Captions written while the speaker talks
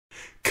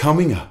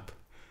Coming up,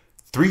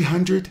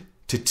 300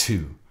 to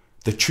 2,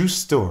 the true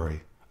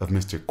story of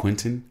Mr.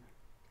 Quentin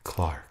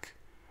Clark,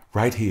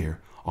 right here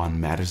on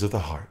Matters of the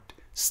Heart.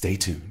 Stay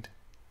tuned.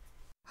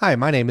 Hi,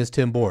 my name is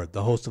Tim Board,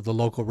 the host of the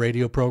local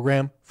radio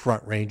program,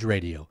 Front Range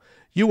Radio.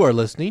 You are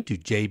listening to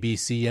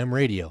JBCM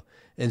Radio,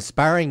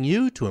 inspiring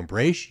you to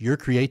embrace your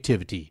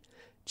creativity.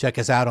 Check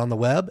us out on the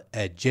web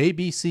at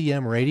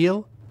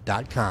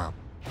jbcmradio.com.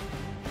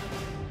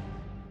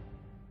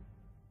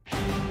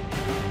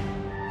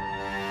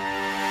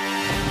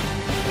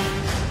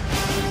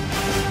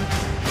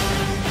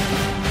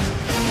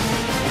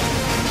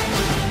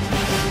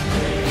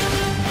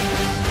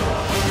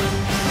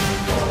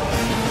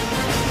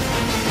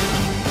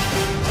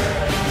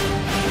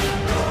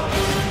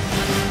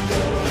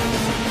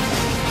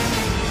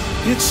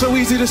 It's so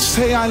easy to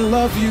say I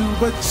love you,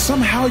 but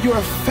somehow your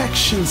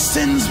affection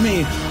sends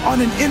me on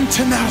an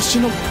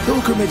international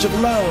pilgrimage of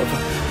love,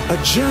 a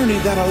journey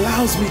that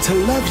allows me to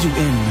love you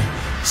in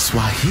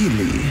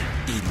Swahili,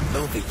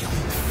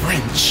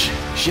 French,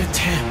 je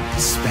t'aime,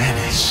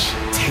 Spanish,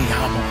 te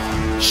amo,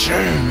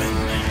 German,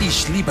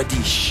 ich liebe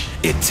dich,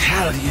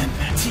 Italian,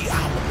 ti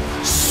amo,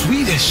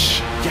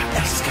 Swedish, ja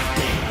älskar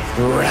dig,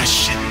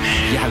 Russian,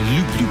 ja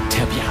lublю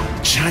тебя,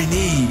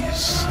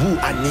 Chinese, wu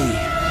ani,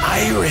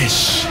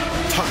 Irish,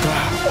 Taka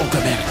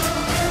Ogamert.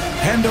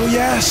 And oh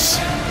yes,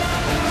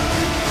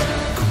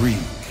 Greek.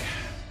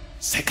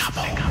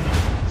 Sekamo.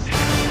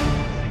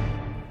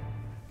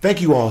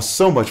 Thank you all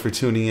so much for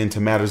tuning in to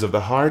Matters of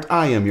the Heart.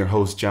 I am your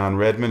host, John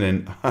Redmon,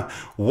 and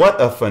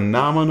what a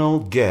phenomenal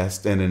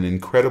guest and an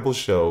incredible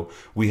show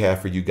we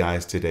have for you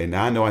guys today.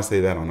 Now, I know I say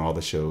that on all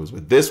the shows,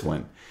 but this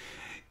one,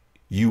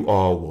 you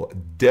all will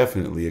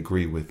definitely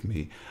agree with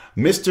me.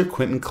 Mr.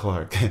 Quentin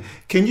Clark,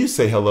 can you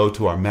say hello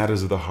to our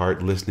Matters of the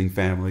Heart listening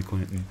family,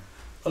 Quentin?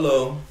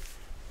 Hello.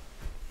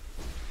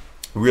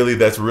 Really?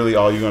 That's really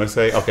all you're going to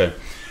say? Okay.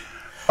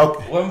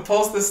 What am I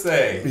supposed to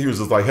say? He was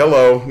just like,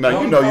 hello.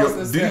 Now, you know, you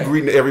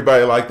greeting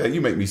everybody like that. You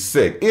make me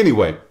sick.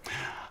 Anyway,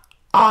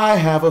 I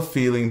have a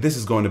feeling this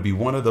is going to be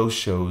one of those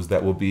shows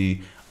that will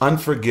be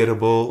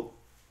unforgettable,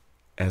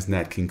 as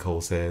Nat King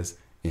Cole says,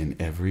 in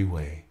every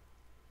way.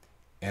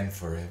 And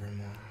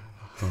forevermore.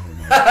 Oh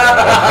my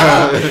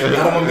God. Y'all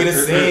don't want me to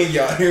sing,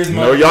 y'all. Here's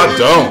my No, y'all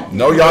don't.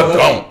 No, y'all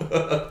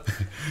don't.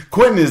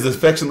 Quentin is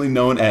affectionately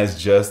known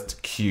as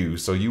just Q,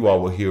 so you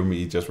all will hear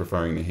me just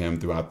referring to him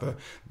throughout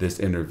this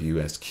interview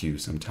as Q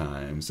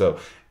sometimes. So,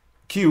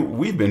 Q,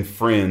 we've been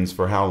friends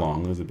for how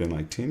long? Has it been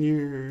like 10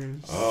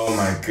 years? Oh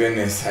my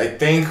goodness. I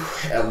think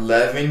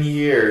 11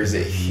 years.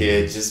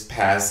 It just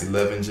passed.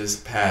 11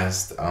 just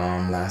passed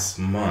last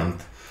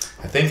month.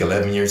 I think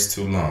 11 years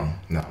too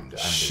long. No, I'm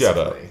Shut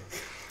up.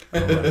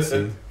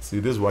 Right, see,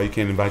 this is why you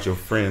can't invite your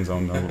friends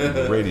on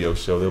the radio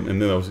show.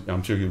 And then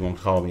I'm sure you're going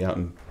to call me out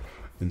in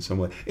some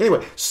way.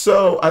 Anyway,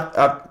 so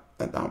I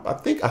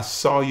think I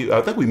saw you.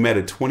 I think we met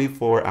at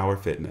 24 Hour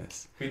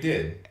Fitness. We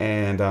did.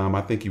 And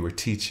I think you were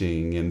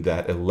teaching in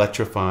that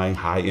electrifying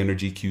high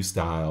energy Q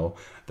style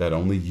that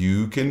only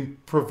you can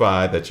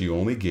provide, that you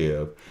only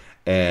give.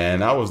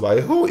 And I was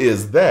like, who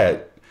is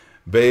that?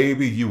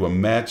 Baby, you were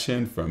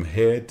matching from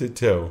head to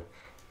toe.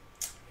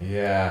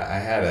 Yeah, I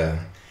had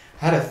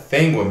a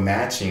thing with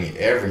matching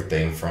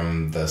everything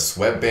from the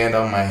sweatband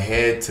on my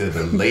head to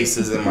the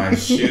laces in my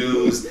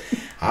shoes.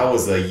 I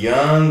was a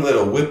young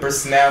little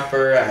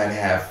whippersnapper. I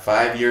had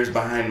 5 years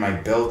behind my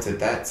belt at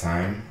that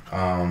time.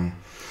 And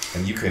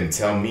you couldn't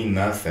tell me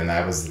nothing.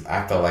 I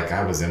felt like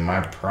I was in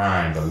my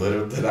prime, but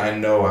little did I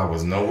know I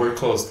was nowhere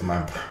close to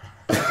my prime.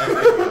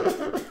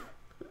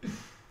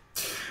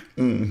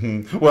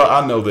 Mm-hmm. Well,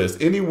 I know this.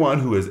 Anyone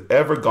who has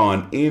ever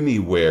gone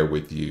anywhere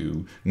with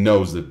you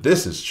knows that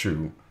this is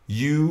true.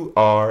 You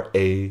are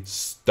a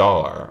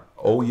star.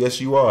 Oh,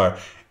 yes, you are.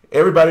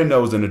 Everybody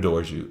knows and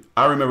adores you.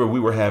 I remember we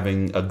were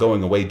having a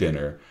going away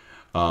dinner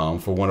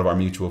for one of our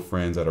mutual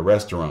friends at a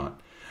restaurant.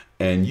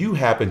 And you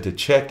happened to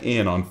check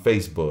in on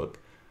Facebook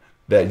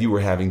that you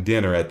were having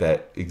dinner at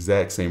that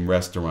exact same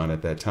restaurant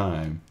at that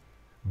time.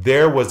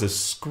 There was a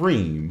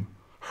scream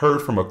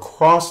heard from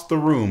across the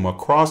room,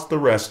 across the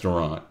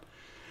restaurant.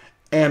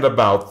 And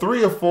about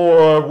 3 or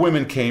 4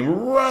 women came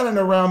running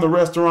around the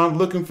restaurant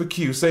looking for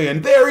Q,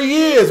 saying, there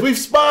he is, we've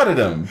spotted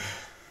him.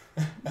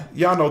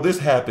 Y'all know this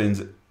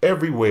happens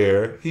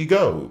everywhere he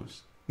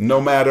goes, no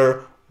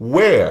matter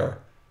where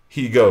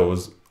he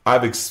goes.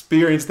 I've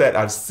experienced that.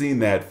 I've seen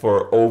that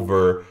for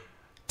over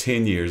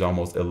 10 years,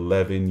 almost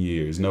 11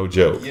 years. No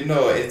joke. You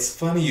know, it's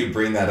funny you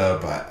bring that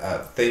up.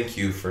 Thank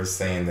you for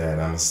saying that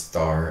I'm a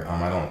star.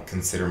 I don't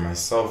consider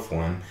myself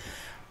one.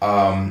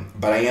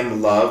 But I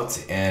am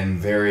loved and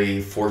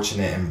very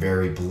fortunate and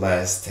very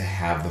blessed to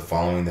have the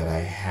following that I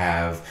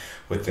have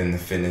within the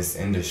fitness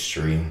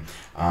industry,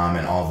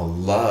 and all the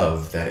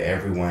love that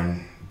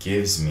everyone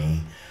gives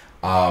me.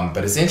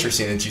 But it's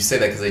interesting that you say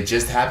that because it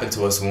just happened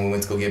to us when we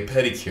went to go get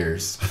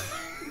pedicures.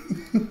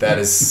 That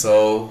is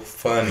so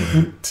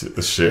funny. To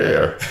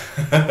share.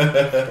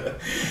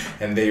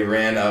 And they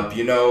ran up,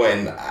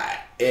 and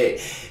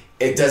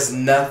it does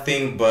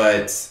nothing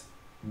but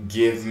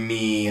give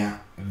me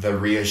the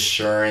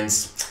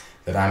reassurance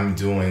that I'm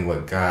doing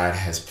what God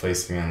has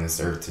placed me on this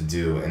earth to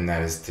do, and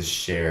that is to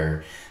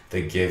share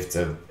the gift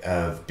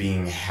of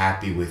being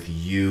happy with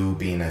you,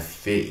 being a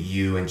fit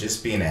you, and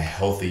just being a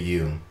healthy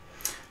you.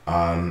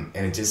 And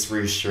it just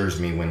reassures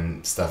me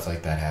when stuff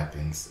like that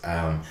happens.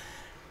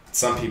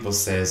 Some people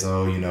says,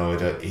 oh, you know,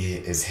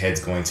 his head's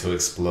going to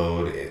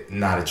explode.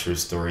 Not a true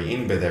story.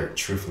 Anybody that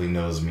truthfully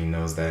knows me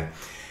knows that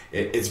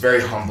it's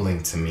very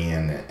humbling to me,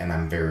 and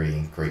I'm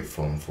very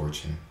grateful and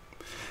fortunate.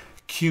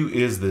 Q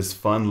is this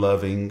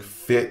fun-loving,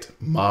 fit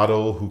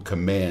model who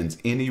commands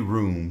any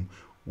room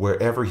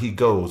wherever he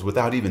goes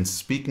without even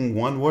speaking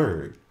one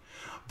word.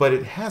 But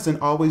it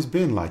hasn't always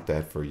been like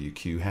that for you,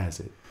 Q, has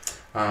it?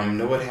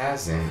 No, it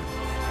hasn't.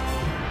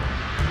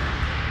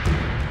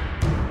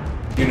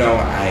 You know,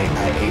 I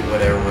ate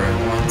whatever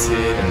I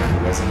wanted, and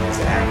I wasn't as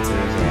active,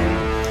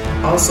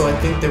 and also I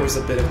think there was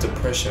a bit of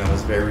depression. I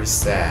was very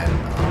sad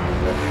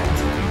what had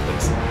taken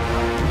place in my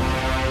life.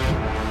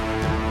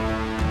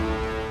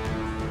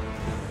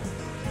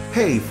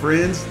 Hey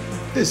friends,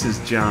 this is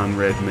John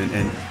Redmon,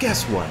 and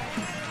guess what?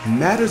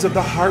 Matters of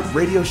the Heart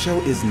radio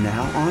show is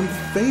now on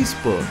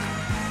Facebook.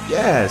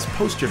 Yes,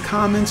 post your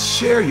comments,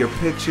 share your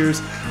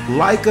pictures,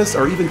 like us,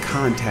 or even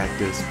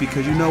contact us,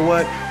 because you know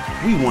what?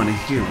 We want to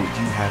hear what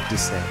you have to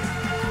say.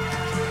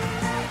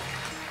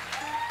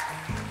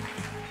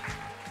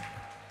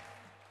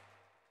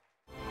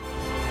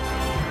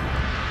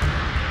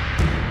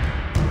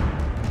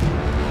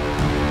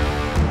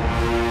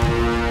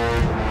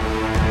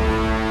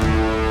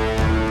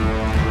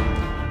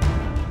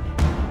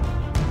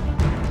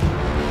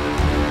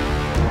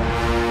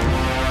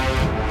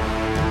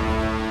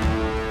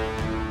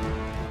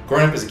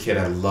 Growing up as a kid,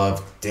 I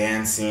loved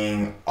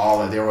dancing.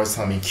 They were always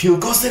telling me, Q,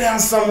 go sit down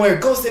somewhere,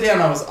 go sit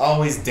down. I was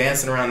always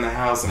dancing around the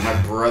house, and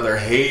my brother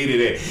hated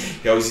it.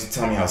 He always used to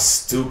tell me how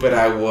stupid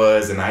I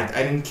was, and I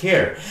didn't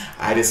care.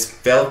 I just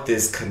felt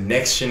this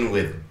connection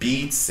with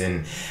beats,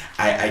 and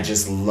I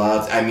just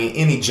loved,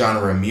 any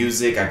genre of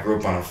music. I grew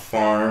up on a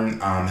farm,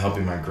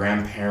 helping my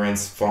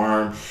grandparents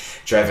farm,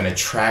 driving a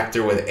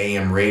tractor with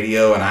AM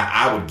radio, and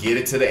I would get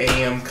it to the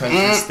AM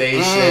country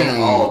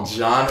station, all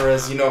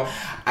genres, you know.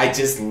 I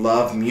just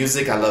love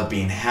music. I love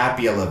being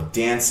happy. I love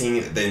dancing.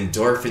 The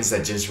endorphins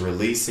that just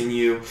release in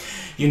you.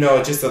 You know,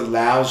 it just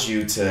allows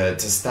you to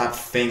stop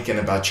thinking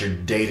about your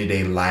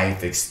day-to-day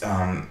life,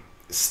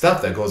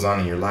 stuff that goes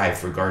on in your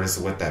life, regardless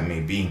of what that may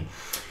be.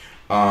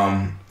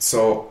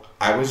 So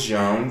I was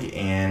young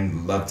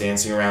and loved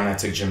dancing around. I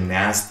took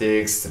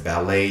gymnastics,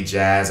 ballet,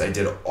 jazz. I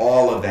did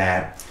all of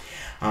that.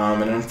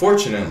 And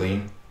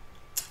unfortunately,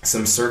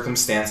 some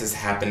circumstances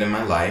happened in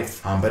my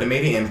life, but it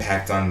made an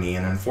impact on me,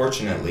 and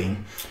unfortunately,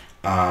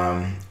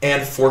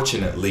 and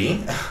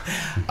fortunately,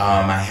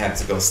 I had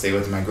to go stay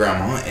with my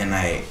grandma, and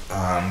I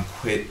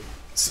quit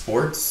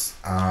sports,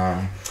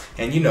 and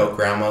you know,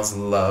 grandmas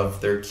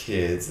love their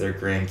kids, their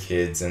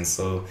grandkids, and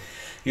so,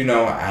 you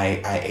know,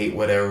 I ate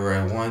whatever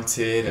I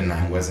wanted, and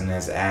I wasn't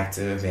as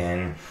active,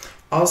 and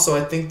also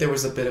I think there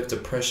was a bit of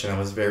depression. I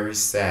was very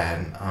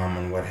sad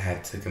on what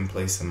had taken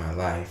place in my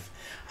life.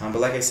 But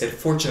like I said,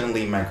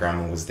 fortunately, my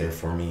grandma was there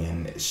for me,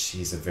 and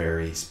she's a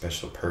very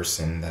special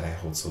person that I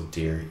hold so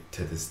dear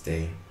to this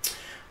day.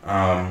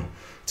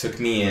 Took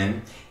me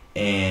in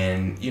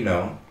and, you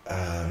know,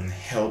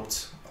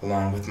 helped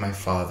along with my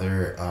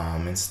father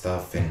and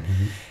stuff, and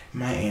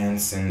my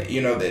aunts, and,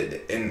 you know,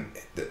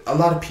 a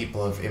lot of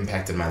people have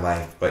impacted my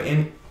life. But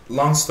in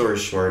long story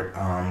short,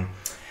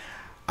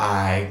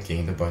 I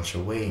gained a bunch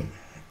of weight.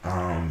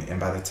 And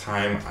by the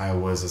time I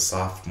was a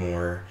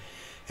sophomore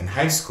in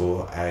high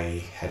school,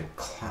 I had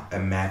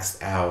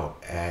maxed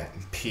out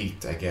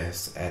peaked, I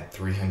guess, at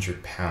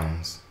 300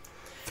 pounds.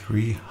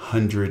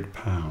 300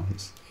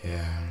 pounds.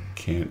 Yeah.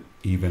 Can't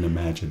even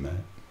imagine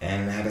that.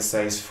 And I had a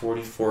size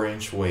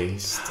 44-inch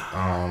waist.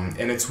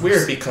 And it's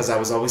weird because I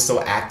was always so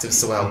active,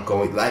 so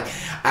outgoing. Like,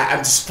 I'm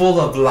just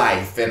full of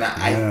life. And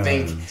I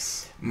think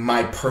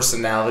my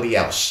personality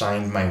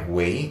outshined my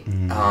weight,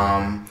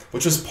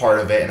 which was part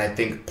of it. And I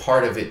think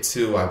part of it,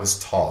 too, I was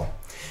tall.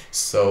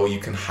 So you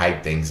can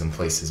hide things in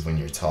places when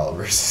you're tall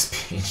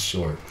versus being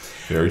short.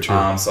 Very true.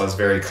 So I was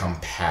very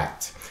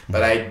compact.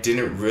 But I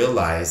didn't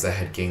realize I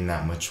had gained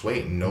that much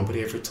weight.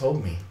 Nobody ever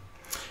told me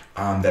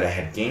that I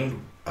had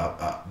gained,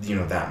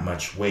 that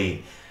much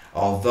weight.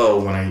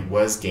 Although when I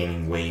was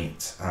gaining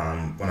weight,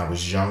 when I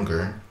was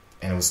younger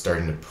and I was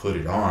starting to put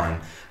it on,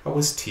 I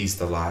was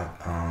teased a lot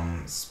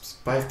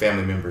by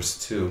family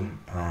members too,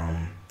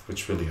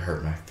 which really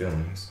hurt my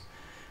feelings.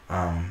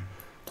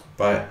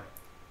 But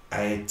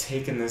I had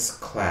taken this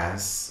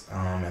class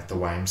at the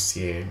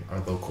YMCA, our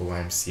local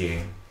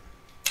YMCA,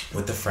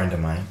 with a friend of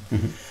mine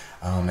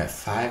at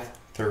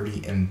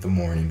 5:30 in the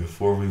morning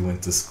before we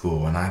went to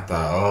school. And I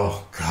thought,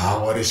 oh,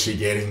 God, what is she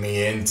getting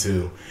me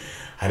into?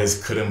 I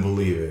just couldn't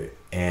believe it.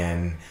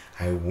 And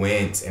I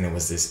went, and it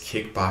was this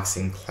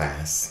kickboxing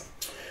class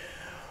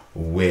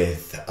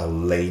with a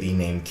lady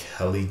named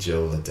Kelly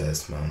Jo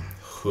Ledesma,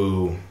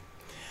 who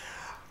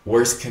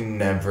words can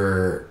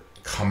never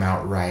come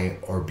out right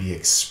or be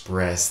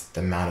expressed.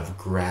 The amount of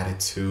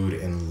gratitude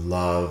and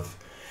love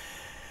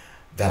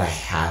that I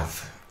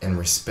have, and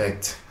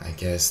respect, I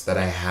guess, that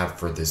I have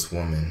for this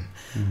woman.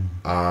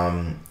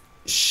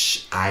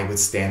 I would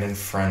stand in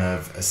front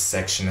of a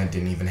section that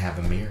didn't even have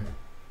a mirror.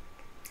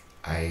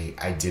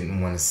 I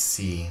didn't want to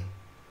see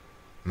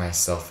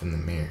myself in the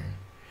mirror.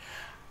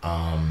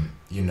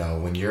 You know,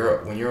 when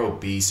you're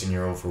obese and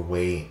you're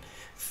overweight,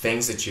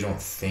 things that you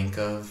don't think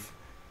of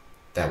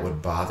that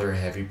would bother a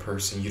heavy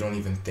person, you don't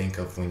even think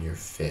of when you're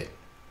fit.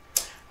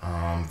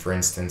 For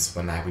instance,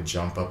 when I would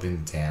jump up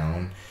and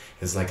down,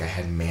 it's like I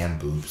had man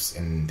boobs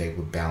and they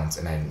would bounce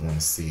and I didn't want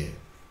to see it.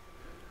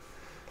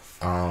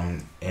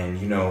 And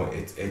you know,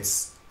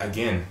 it's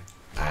again,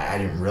 I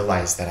didn't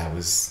realize that I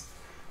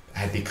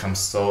had become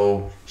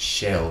so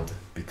shelled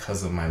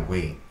because of my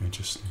weight.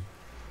 Interesting.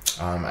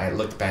 I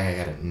look back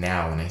at it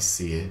now and I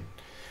see it.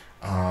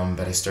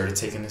 But I started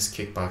taking this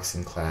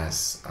kickboxing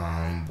class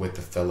with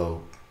a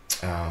fellow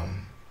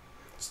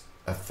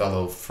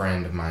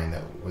friend of mine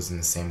that was in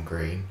the same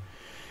grade.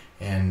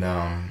 And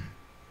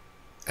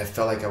I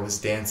felt like I was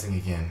dancing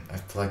again. I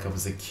felt like I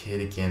was a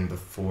kid again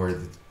before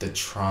the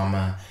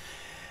trauma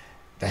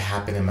that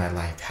happened in my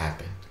life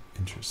happened.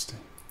 Interesting.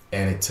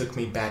 And it took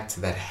me back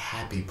to that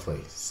happy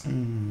place.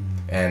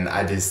 And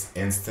I just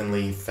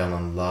instantly fell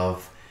in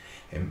love.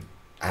 And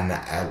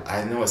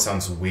I know it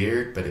sounds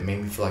weird, but it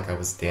made me feel like I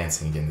was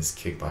dancing again, this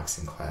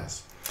kickboxing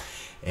class.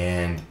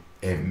 And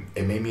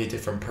it made me a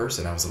different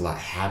person. I was a lot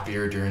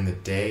happier during the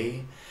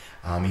day.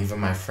 Even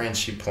my friend,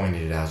 she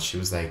pointed it out. She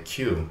was like,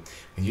 Q,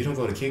 when you don't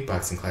go to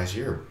kickboxing class,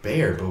 you're a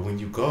bear. But when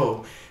you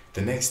go,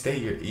 the next day,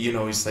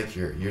 it's like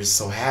you're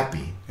so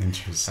happy.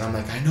 Interesting. And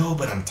I'm like, I know,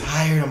 but I'm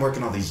tired. I'm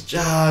working all these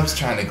jobs,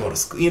 trying to go to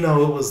school. It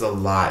was a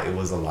lot. It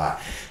was a lot.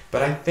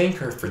 But I thank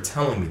her for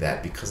telling me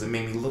that because it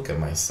made me look at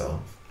myself.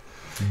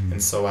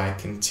 And so I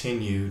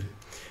continued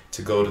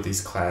to go to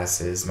these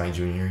classes my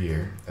junior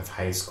year of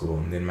high school.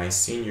 And then my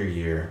senior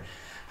year,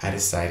 I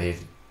decided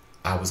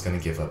I was going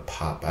to give up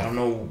pop. I don't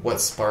know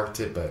what sparked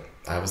it, but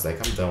I was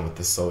like, I'm done with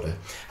the soda.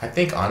 I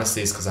think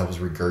honestly it's because I was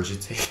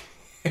regurgitating.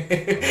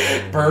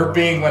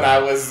 Burping when I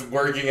was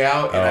working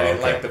out and I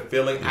didn't like the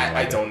feeling.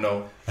 I don't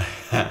know.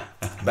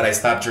 But I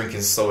stopped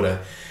drinking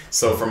soda.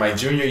 So from my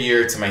junior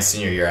year to my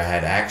senior year, I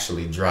had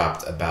actually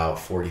dropped about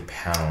 40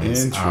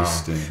 pounds.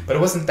 Interesting. But it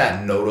wasn't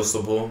that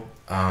noticeable.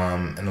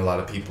 And a lot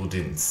of people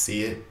didn't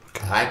see it.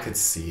 I could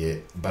see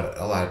it, but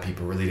a lot of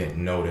people really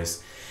didn't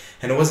notice.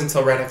 And it wasn't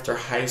until right after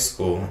high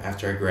school,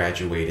 after I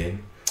graduated,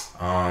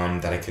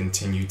 that I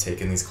continued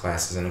taking these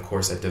classes. And of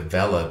course, I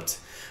developed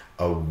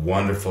a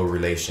wonderful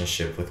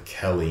relationship with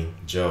Kelly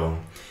Joe.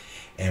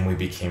 And we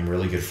became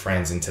really good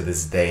friends. And to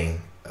this day,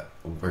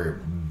 we're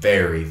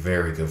very,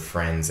 very good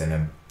friends and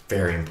a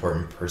very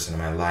important person in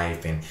my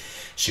life. And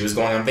she was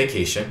going on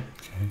vacation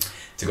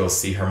to go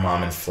see her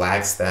mom in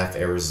Flagstaff,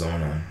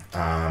 Arizona.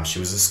 She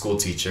was a school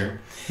teacher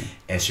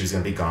and she was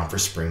going to be gone for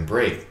spring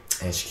break.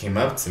 And she came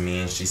up to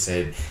me and she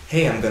said,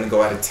 hey, I'm going to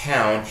go out of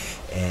town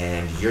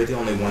and you're the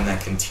only one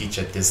that can teach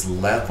at this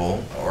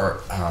level,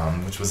 or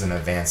which was an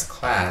advanced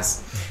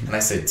class. And I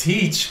said,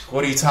 teach?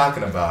 What are you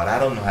talking about? I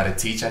don't know how to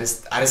teach. I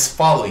just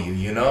follow you,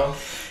 you know?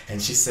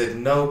 And she said,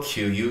 no,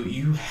 Q,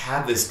 you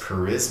have this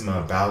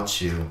charisma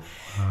about you.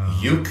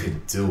 You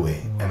could do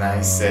it. And I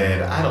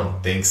said, I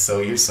don't think so.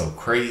 You're so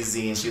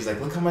crazy. And she was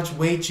like, look how much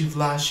weight you've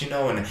lost, you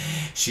know? And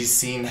she's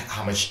seen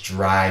how much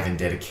drive and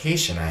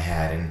dedication I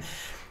had. And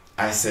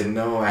I said,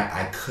 no,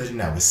 I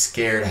couldn't. I was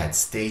scared. I had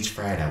stage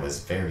fright. I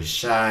was very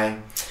shy.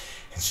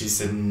 And she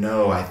said,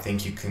 no, I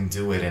think you can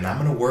do it. And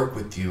I'm going to work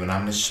with you. And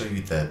I'm going to show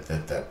you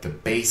the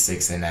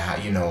basics and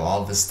how,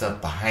 all the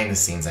stuff behind the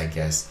scenes, I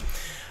guess,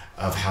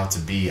 of how to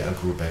be a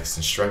Group X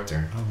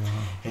instructor. Oh,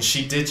 wow. And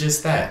she did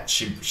just that.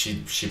 She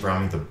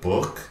brought me the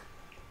book.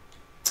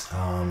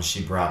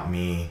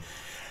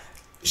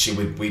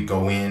 We'd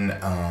go in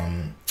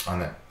on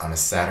a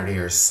Saturday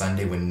or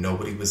Sunday when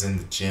nobody was in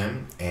the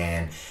gym,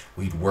 and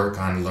we'd work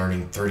on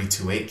learning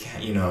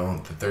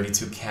 32/8, the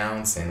 32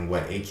 counts and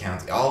what 8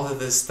 counts, all of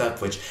this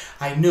stuff, which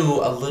I knew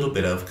a little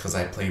bit of because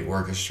I played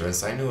orchestra,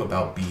 so I knew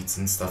about beats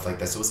and stuff like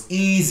that. So it was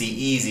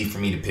easy for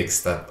me to pick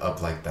stuff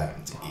up like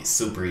that.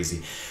 Super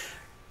easy.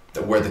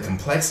 Where the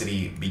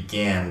complexity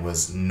began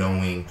was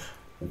knowing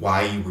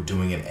why you were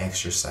doing an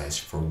exercise,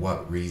 for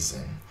what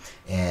reason,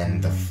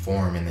 and the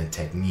form and the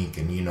technique,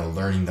 and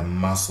learning the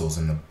muscles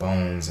and the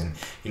bones, and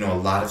a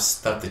lot of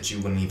stuff that you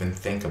wouldn't even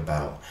think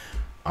about,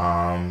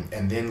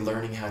 and then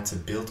learning how to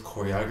build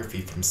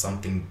choreography from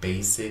something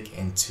basic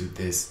into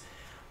this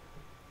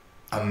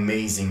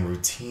amazing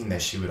routine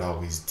that she would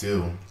always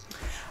do.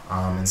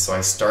 And so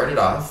I started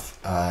off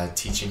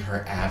teaching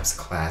her abs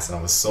class, and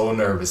I was so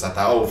nervous. I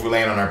thought, if we're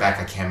laying on our back,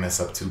 I can't mess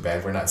up too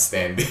bad. We're not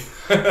standing.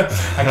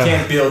 I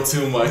can't build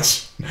too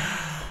much.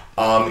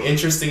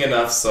 Interesting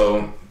enough,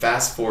 so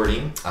fast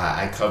forwarding,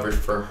 I covered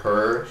for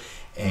her,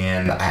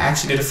 and I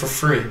actually did it for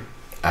free.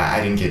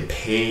 I didn't get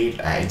paid.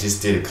 I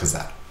just did it because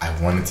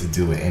I wanted to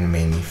do it, and it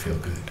made me feel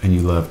good. And you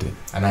loved it.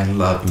 And I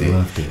loved it.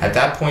 At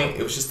that point,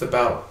 it was just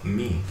about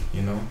me,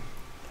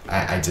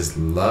 I just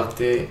loved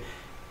it,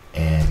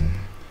 and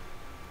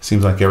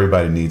Seems like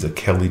everybody needs a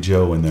Kelly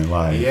Jo in their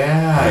life.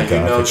 Yeah, Thank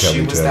God for she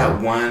Kelly was Jo.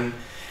 that one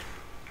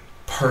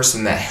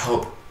person that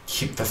helped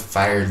keep the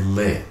fire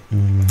lit.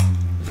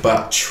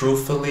 But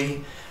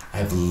truthfully,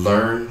 I've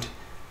learned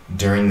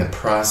during the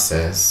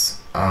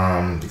process,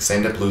 because I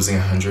ended up losing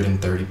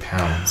 130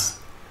 pounds.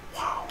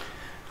 Wow.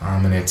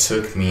 And it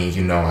took me,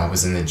 I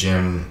was in the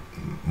gym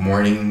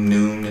morning,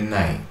 noon, and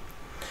night.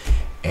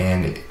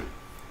 And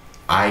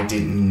I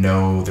didn't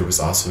know there was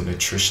also a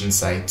nutrition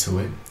side to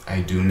it.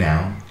 I do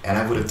now. And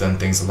I would have done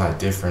things a lot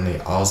differently.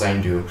 All I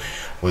knew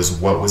was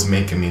what was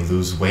making me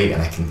lose weight,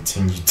 and I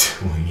continued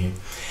doing it.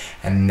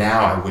 And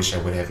now I wish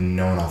I would have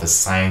known all the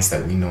science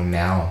that we know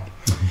now,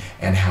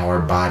 and how our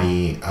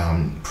body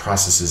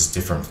processes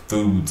different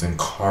foods and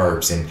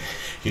carbs. And,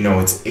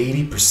 it's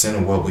 80%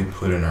 of what we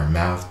put in our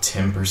mouth,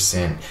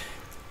 10%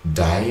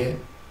 diet,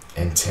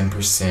 and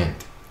 10%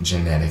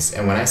 genetics.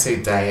 And when I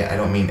say diet, I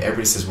don't mean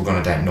everybody says we're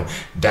going to diet. No,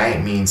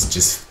 diet means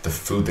just the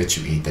food that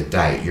you eat, the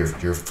diet,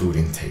 your food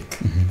intake.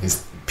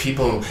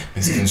 People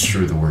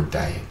misconstrue the word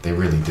diet. They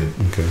really do.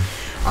 Okay.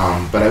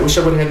 But I wish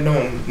I would have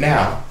known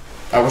now.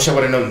 I wish I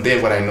would have known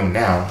then what I know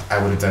now.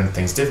 I would have done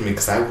things differently,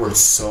 because I worked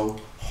so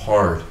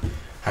hard.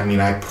 I mean,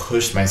 I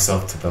pushed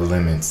myself to the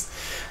limits.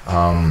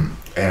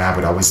 And I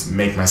would always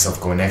make myself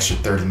go an extra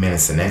 30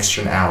 minutes, an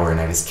extra hour, and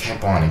I just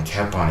kept on and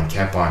kept on and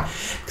kept on,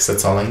 because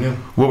that's all I knew.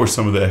 What were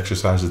some of the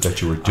exercises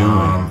that you were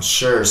doing?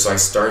 Sure. So I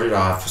started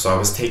off, I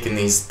was taking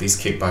these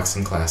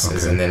kickboxing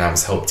classes, and then I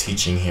was help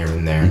teaching here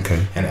and there.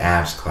 Okay. An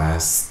abs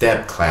class,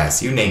 step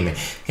class, you name it.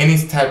 Any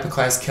type of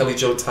class Kelly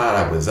Jo taught,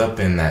 I was up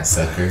in that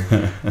sucker.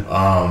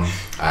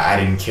 I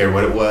didn't care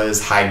what it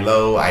was, high,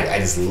 low. I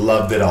just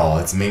loved it all.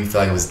 It made me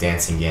feel like I was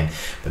dancing again.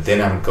 But then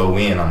I would go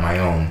in on my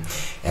own,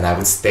 and I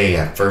would stay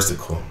at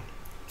vertical.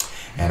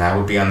 And I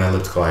would be on the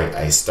elliptical.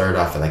 I started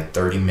off at like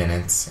 30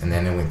 minutes, and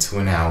then it went to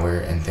an hour,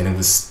 and then it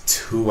was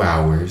 2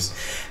 hours,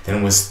 then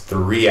it was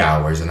 3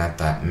 hours, and I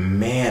thought,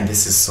 man,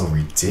 this is so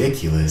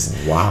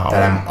ridiculous. Wow.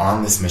 That I'm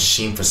on this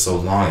machine for so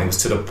long. It was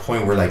to the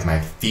point where like my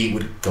feet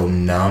would go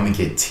numb and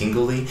get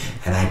tingly,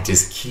 and I'd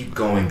just keep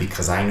going,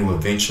 because I knew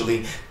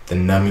eventually the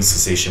numbing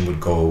sensation would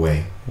go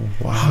away.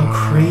 Wow.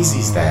 How crazy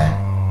is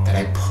that? That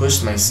I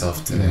pushed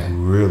myself to that. You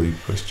really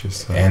pushed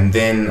yourself. And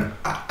then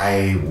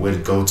I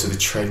would go to the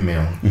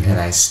treadmill, and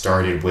I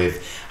started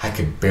with, I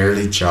could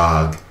barely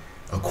jog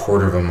a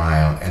quarter of a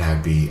mile, and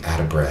I'd be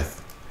out of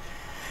breath.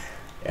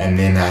 And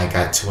then I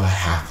got to a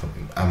half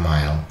a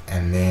mile,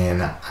 and then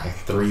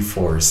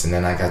 3/4, and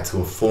then I got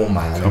to a full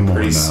mile. And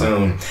pretty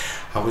soon,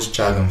 I was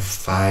jogging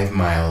 5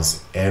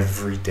 miles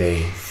every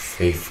day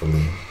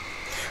faithfully,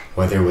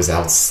 whether it was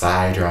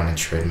outside or on a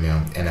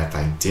treadmill. And if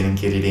I didn't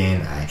get it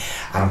in, I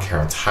don't care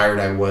how tired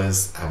I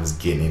was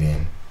getting it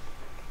in.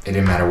 It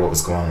didn't matter what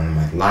was going on in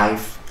my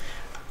life.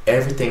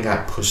 Everything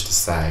got pushed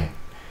aside,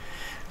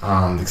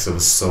 because it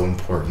was so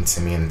important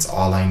to me, and it's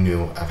all I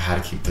knew of how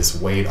to keep this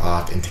weight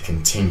off and to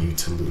continue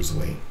to lose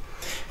weight.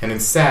 And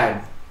it's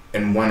sad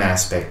in one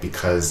aspect,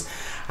 because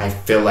I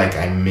feel like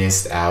I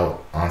missed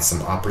out on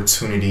some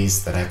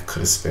opportunities that I could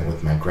have spent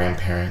with my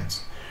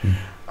grandparents.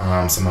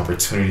 Some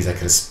opportunities I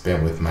could have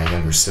spent with my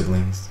younger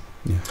siblings.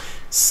 Yeah.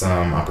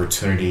 Some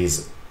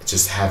opportunities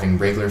just having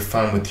regular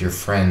fun with your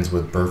friends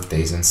with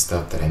birthdays and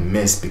stuff that I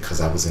missed because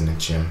I was in the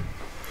gym.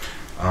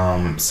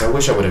 So I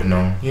wish I would have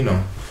known,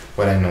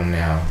 what I know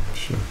now.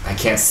 Sure. I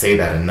can't say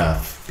that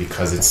enough,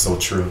 because it's so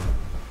true.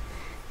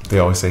 They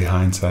always say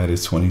hindsight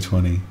is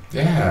 20/20.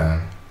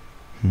 Yeah.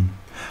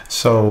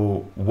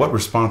 So what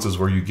responses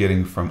were you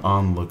getting from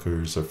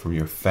onlookers or from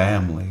your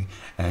family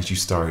as you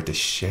started to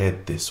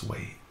shed this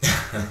weight?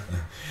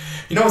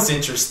 What's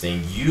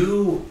interesting?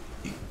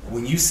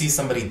 When you see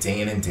somebody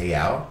day in and day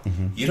out,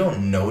 you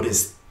don't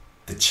notice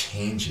the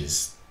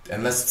changes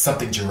unless it's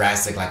something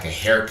drastic like a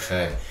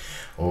haircut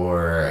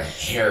or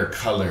hair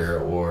color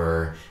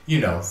or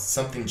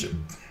something,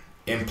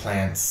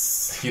 implants,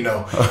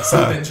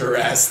 something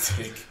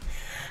drastic.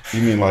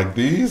 You mean like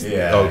these?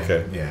 Yeah.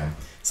 Okay. Yeah.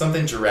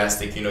 Something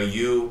drastic.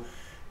 You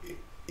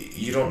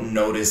don't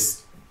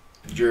notice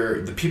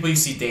the people you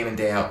see day in and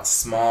day out,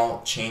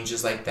 small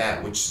changes like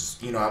that, which is,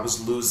 I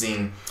was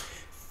losing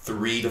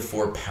 3 to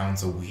 4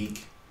 pounds a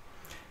week.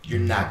 You're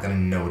not going to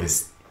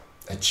notice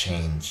a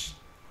change,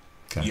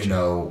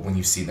 Gotcha. when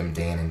you see them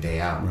day in and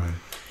day out. Right.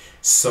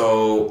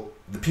 So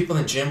the people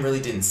in the gym really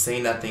didn't say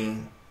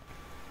nothing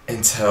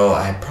until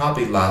I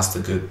probably lost a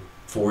good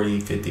 40,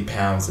 50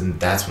 pounds. And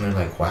that's when they're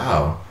like,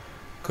 wow,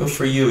 good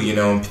for you.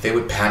 They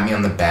would pat me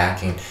on the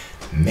back, and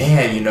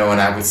man, and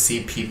I would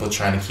see people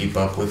trying to keep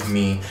up with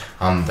me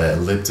on the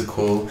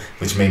elliptical,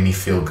 which made me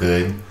feel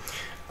good.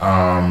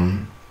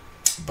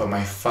 But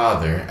my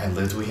father, I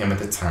lived with him at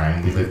the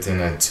time. We lived in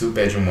a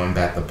 2-bedroom,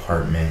 1-bath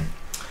apartment.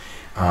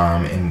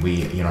 And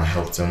we,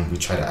 helped him.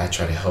 I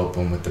tried to help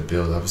him with the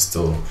bills. I was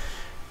still,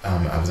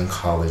 I was in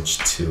college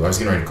too. I was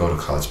getting ready to go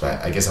to college,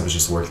 but I guess I was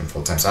just working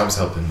full time. So I was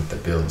helping with the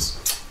bills.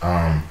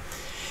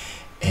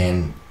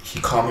 And he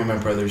called me my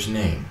brother's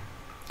name.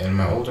 And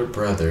my older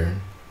brother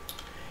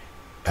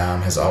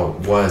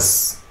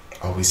was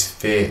always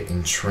fit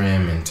and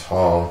trim and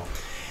tall.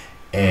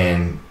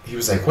 And he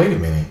was like, wait a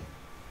minute.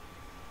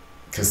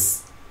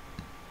 Because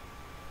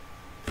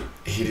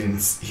he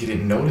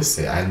didn't notice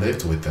it. I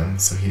lived with him,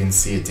 so he didn't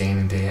see it day in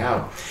and day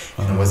out.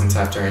 And it wasn't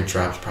until after I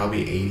dropped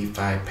probably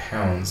 85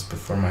 pounds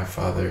before my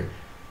father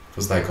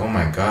was like, oh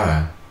my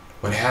God,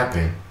 what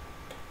happened?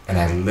 And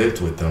I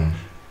lived with him.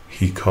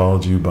 He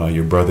called you by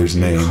your brother's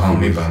name. He called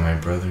me by my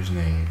brother's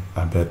name.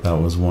 I bet that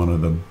was one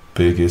of the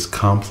biggest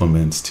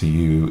compliments to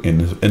you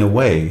in a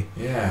way.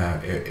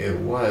 Yeah, it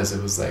was.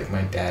 It was like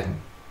my dad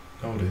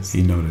noticed.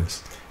 He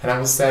noticed. And I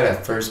was sad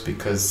at first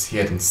because he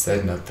hadn't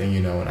said nothing,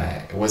 you know, and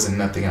it wasn't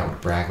nothing I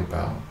would brag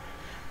about,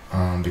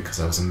 because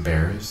I was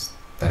embarrassed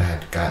that I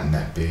had gotten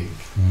that big.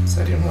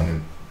 So I didn't want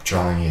to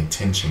draw any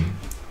attention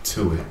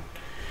to it.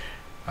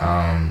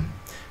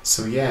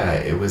 So yeah,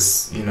 it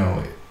was, you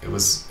know, it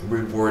was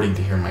rewarding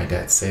to hear my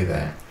dad say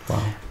that.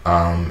 Wow.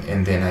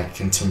 And then I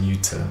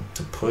continued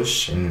to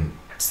push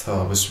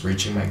until I was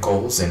reaching my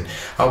goals. And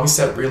I always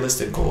set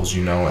realistic goals,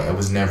 you know. It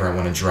was never, I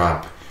want to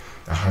drop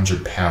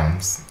 100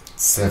 pounds,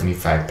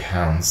 75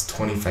 pounds,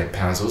 25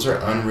 pounds. Those are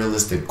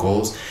unrealistic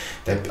goals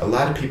that a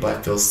lot of people, I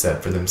feel,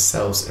 set for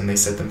themselves, and they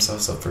set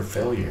themselves up for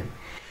failure.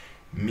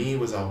 Me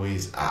was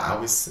always, I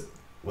always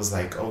was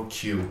like, oh,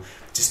 Q,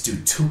 just do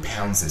 2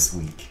 pounds this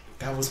week.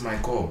 That was my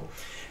goal.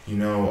 You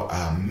know,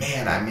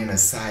 man, I'm in a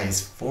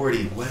size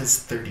 40. What is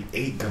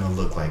 38 gonna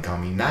look like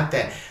on me? Not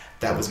that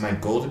that was my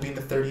goal to be in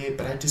the 38,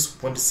 but I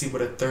just wanted to see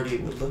what a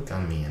 38 would look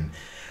on me. And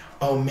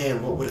oh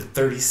man, what would a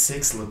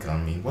 36 look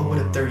on me? What would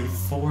a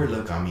 34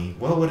 look on me?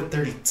 What would a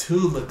 32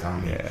 look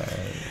on me?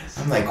 Yes.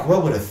 I'm like,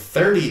 what would a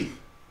 30?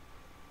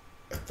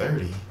 A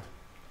 30?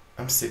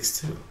 I'm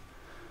 6'2".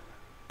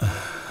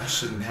 I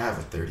shouldn't have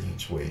a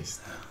 30-inch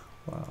waist.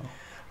 Wow.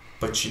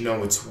 But you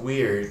know, it's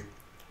weird.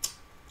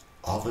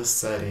 All of a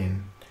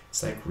sudden,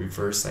 it's like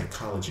reverse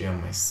psychology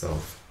on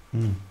myself.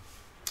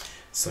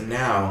 So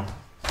now,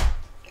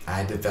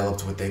 I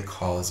developed what they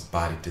call as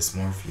body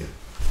dysmorphia.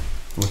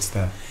 What's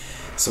that?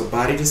 So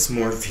body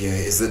dysmorphia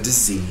is a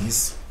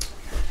disease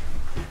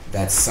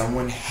that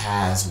someone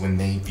has when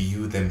they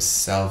view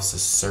themselves a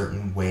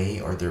certain way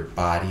or their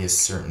body a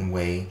certain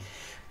way,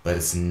 but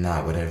it's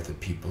not what other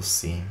people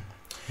see.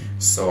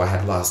 So I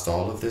had lost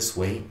all of this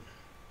weight.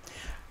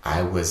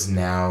 I was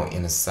now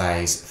in a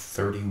size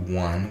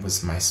 31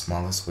 was my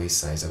smallest waist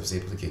size I was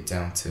able to get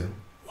down to.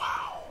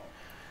 Wow.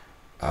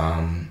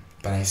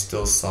 But I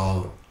still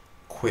saw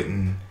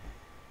Quentin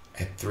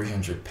at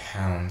 300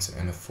 pounds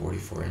and a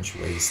 44-inch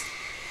waist.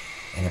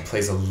 And it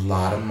plays a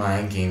lot of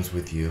mind games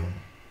with you.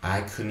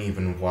 I couldn't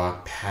even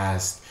walk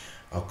past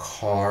a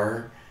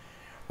car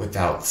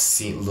without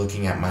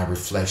looking at my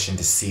reflection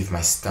to see if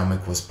my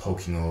stomach was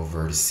poking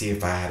over, to see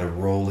if I had a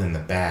roll in the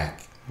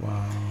back.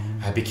 Wow.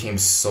 I became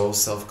so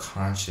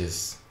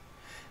self-conscious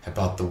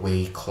about the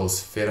way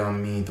clothes fit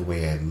on me, the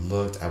way I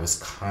looked. I was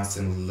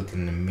constantly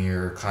looking in the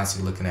mirror,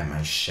 constantly looking at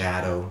my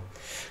shadow,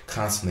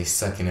 constantly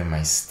sucking in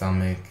my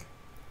stomach.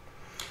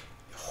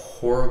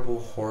 Horrible,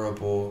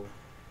 horrible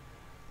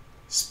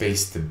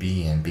space to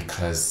be in,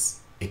 because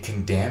it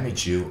can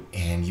damage you,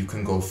 and you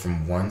can go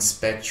from one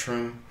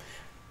spectrum,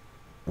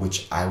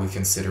 which I would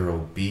consider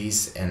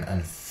obese and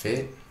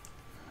unfit,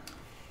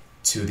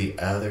 to the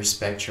other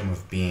spectrum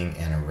of being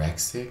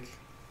anorexic,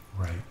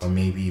 right, or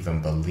maybe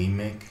even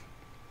bulimic,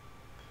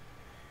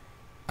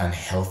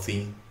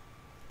 unhealthy,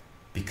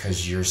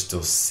 because you're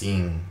still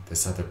seeing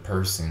this other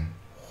person.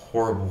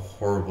 Horrible,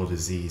 horrible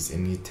disease,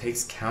 and it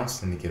takes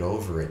counseling to get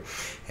over it,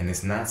 and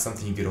it's not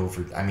something you get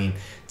over. I mean,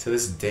 to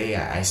this day,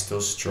 I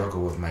still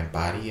struggle with my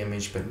body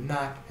image, but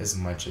not as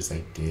much as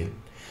I did.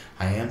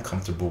 I am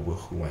comfortable with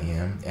who I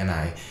am, and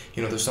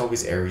there's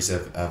always areas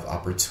of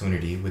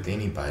opportunity with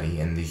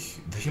anybody, and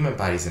the human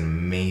body is an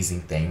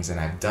amazing thing, and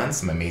I've done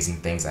some amazing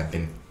things. I've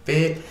been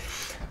fit,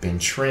 I've been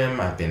trim,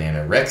 I've been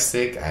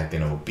anorexic, I've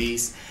been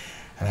obese,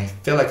 and I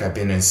feel like I've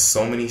been in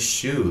so many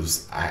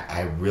shoes.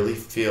 I really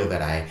feel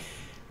that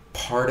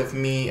part of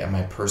me and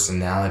my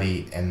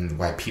personality and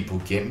why people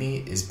get me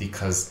is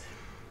because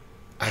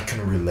I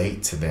can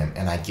relate to them,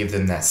 and I give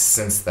them that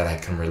sense that I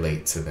can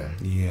relate to them.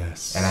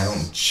 Yes. And I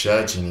don't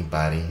judge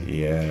anybody.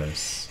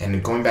 Yes.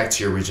 And going back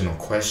to your original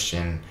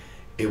question,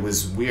 it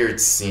was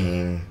weird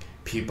seeing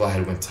people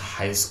I went to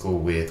high school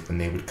with when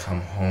they would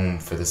come home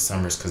for the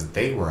summers because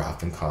they were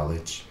off in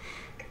college.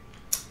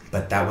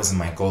 But that wasn't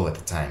my goal at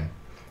the time.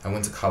 I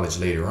went to college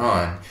later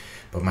on,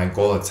 but my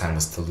goal at the time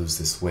was to lose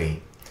this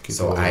weight.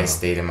 So I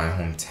stayed in my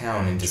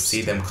hometown, and to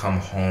see them come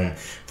home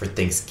for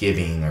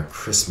Thanksgiving or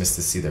Christmas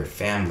to see their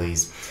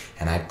families,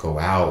 and I'd go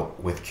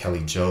out with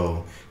Kelly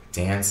Joe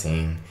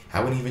dancing.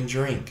 I wouldn't even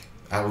drink.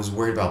 I was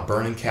worried about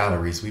burning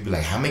calories. We'd be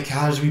like, how many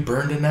calories we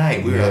burned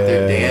tonight? We were out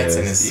there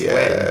dancing and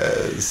sweating.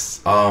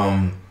 Yes.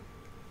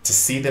 To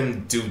see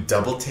them do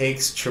double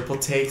takes, triple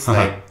takes,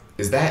 like,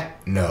 is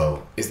that?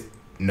 No.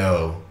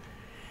 No.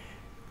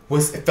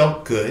 It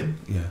felt good.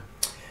 Yeah.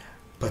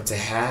 But to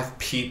have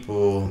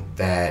people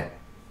that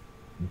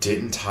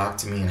didn't talk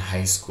to me in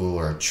high school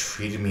or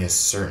treated me a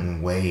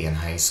certain way in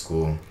high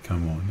school.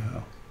 Come on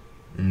now.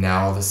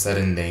 Now all of a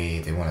sudden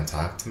they want to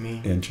talk to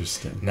me.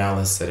 Interesting. Now all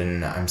of a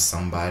sudden I'm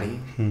somebody.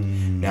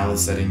 Now all of a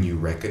sudden you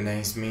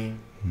recognize me.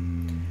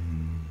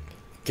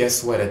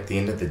 Guess what? At the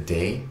end of the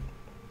day,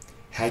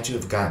 had you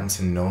have gotten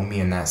to know me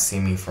and not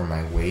seen me for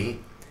my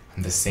weight,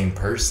 I'm the same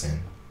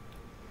person.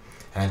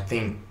 And I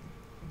think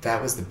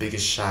that was the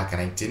biggest shock.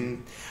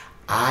 And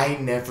I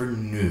never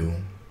knew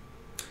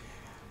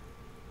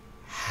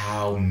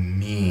how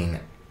mean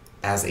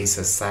as a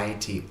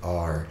society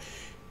are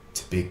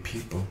to big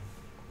people.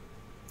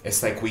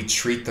 It's like we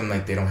treat them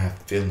like they don't have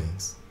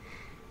feelings.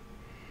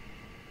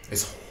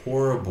 It's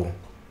horrible.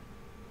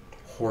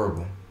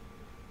 Horrible.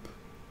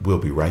 We'll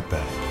be right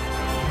back.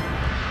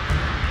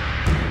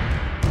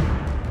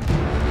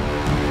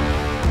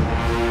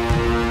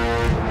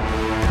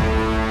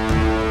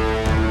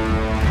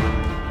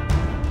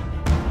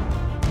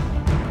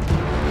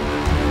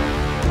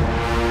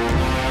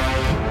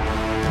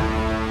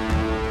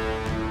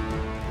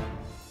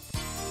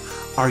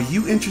 Are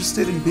you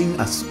interested in being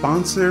a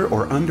sponsor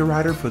or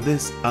underwriter for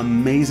this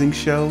amazing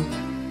show?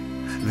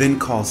 Then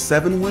call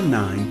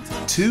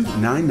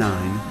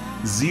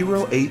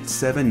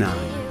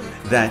 719-299-0879.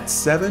 That's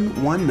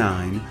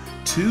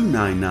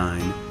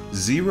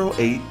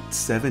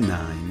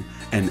 719-299-0879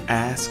 and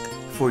ask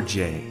for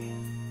Jay.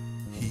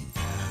 He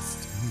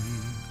asked me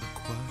a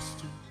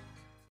question.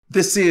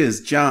 This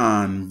is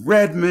John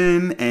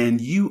Redmon,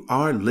 and you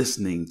are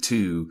listening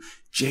to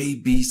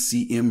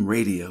JBCM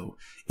Radio,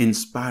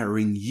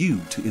 inspiring you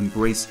to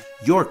embrace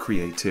your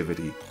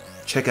creativity.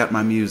 Check out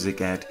my music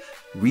at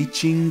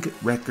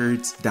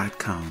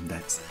reachingrecords.com.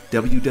 That's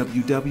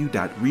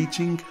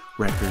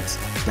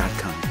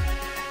www.reachingrecords.com.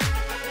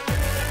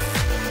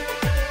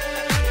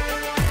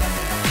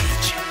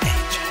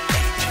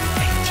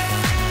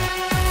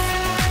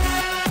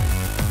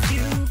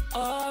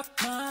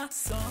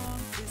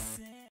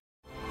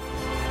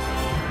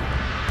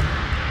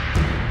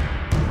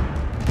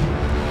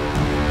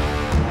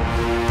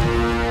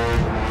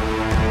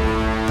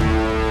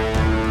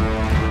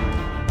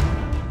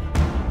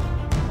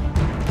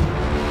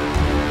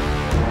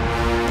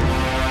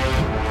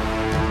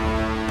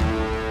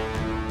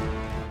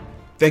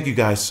 Thank you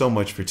guys so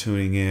much for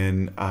tuning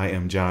in. I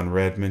am John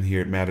Redmon here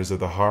at Matters of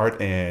the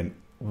Heart, and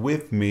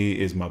with me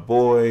is my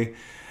boy,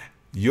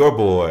 your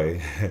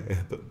boy,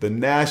 the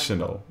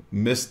national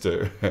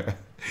Mr.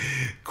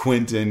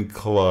 Quentin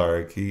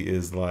Clark. He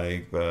is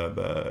like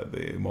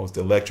the most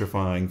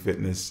electrifying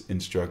fitness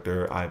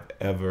instructor I've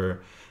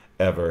ever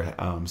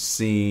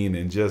seen,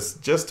 and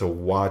just to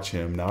watch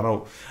him.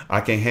 Now I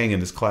can't hang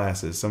in his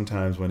classes.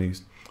 Sometimes when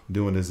he's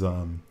doing his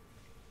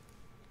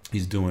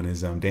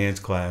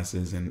dance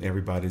classes and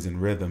everybody's in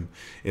rhythm,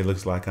 it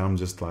looks like I'm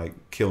just like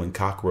killing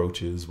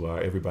cockroaches while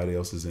everybody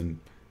else is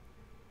in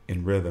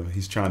rhythm.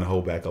 He's trying to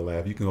hold back a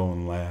laugh. You can go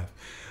and laugh.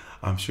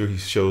 I'm sure he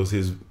shows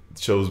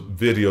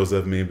videos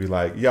of me and be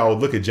like, "Y'all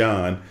look at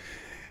John."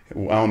 I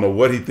don't know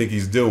what he think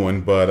he's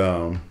doing, but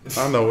I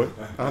know it.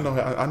 I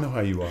know how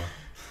you are.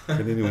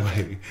 But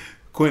anyway,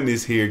 Quentin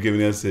is here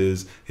giving us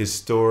his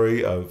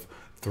story of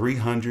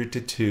 300 to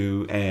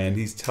 2, and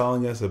he's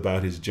telling us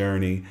about his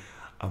journey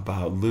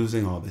about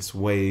losing all this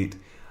weight.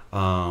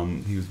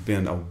 He's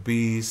been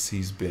obese.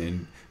 He's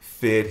been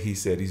fit. He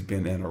said he's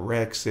been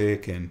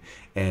anorexic, and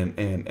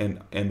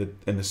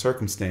the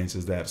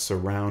circumstances that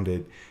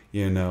surrounded,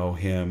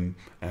 him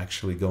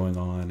actually going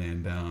on,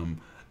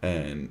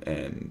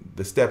 and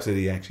the steps that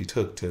he actually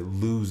took to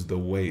lose the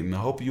weight. And I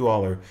hope you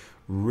all are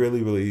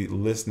really, really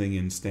listening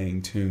and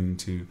staying tuned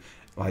to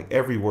like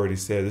every word he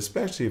said,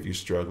 especially if you're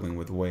struggling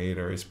with weight,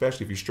 or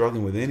especially if you're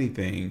struggling with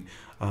anything.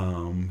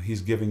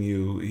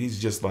 He's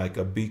just like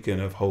a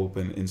beacon of hope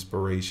and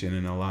inspiration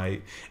and a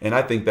light. And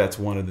I think that's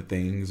one of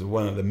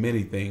the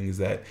many things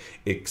that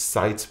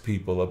excites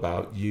people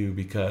about you,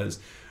 because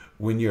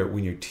when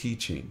you're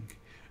teaching,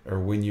 or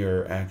when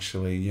you're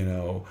actually,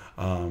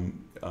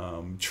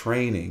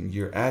 training,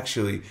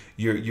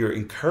 you're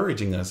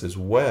encouraging us as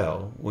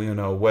well.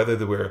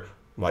 Whether we're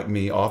like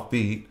me,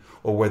 offbeat,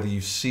 or whether you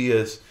see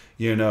us,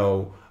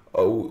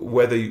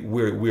 whether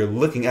we're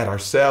looking at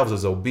ourselves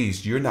as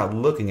obese, you're not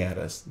looking at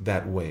us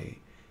that way.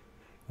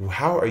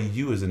 How are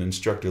you as an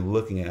instructor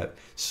looking at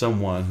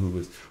someone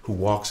who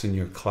walks in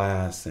your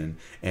class and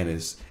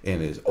is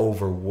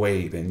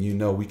overweight,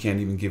 and we can't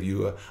even give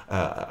you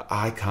a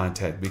eye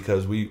contact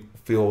because we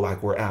feel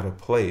like we're out of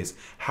place?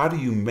 How do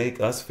you make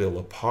us feel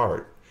a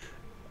part?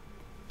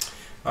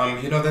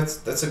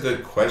 That's a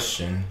good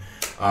question.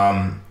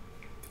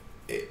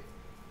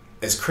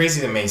 As crazy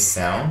as it may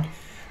sound,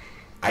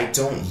 I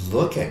don't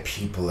look at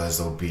people as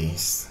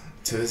obese.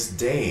 To this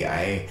day,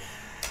 I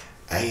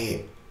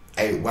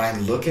when I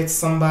look at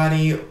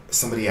somebody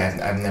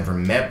I've never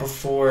met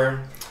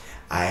before,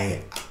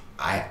 I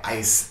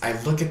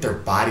look at their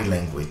body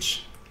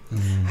language.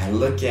 Mm-hmm. I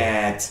look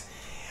at,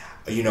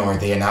 are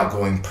they an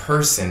outgoing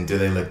person? Do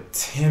they look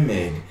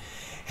timid?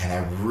 And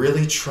I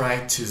really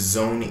try to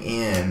zone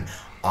in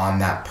on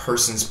that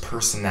person's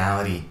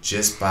personality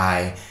just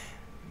by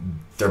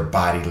their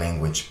body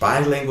language.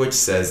 Body language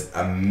says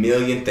a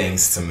million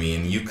things to me,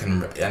 and you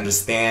can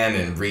understand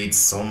and read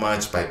so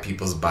much by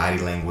people's body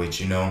language,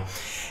 you know.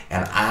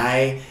 And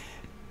I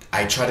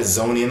try to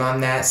zone in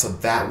on that, so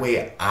that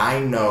way I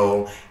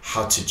know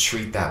how to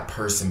treat that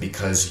person,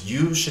 because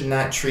you should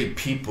not treat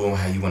people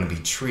how you want to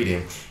be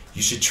treated.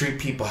 You should treat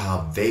people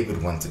how they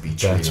would want to be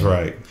treated. That's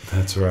right.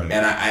 That's right.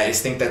 And I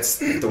just think that's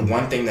the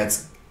one thing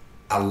that's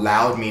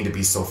allowed me to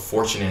be so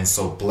fortunate and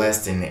so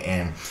blessed,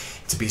 and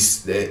to be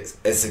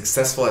as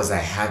successful as I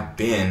have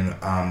been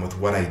with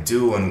what I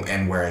do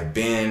and where I've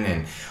been,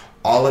 and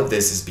all of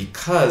this is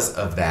because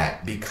of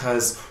that.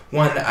 Because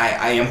one,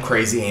 I am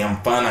crazy, I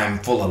am fun, I'm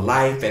full of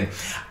life, and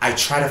I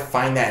try to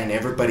find that in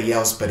everybody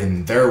else, but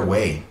in their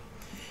way,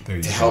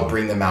 to help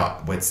bring them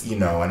out. What's, you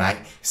know, and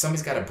if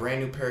somebody's got a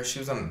brand new pair of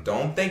shoes on,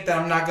 don't think that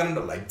I'm not gonna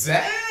like,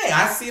 dang,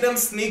 I see them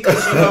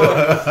sneakers, you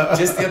know.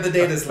 Just the other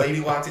day, this lady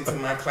walked into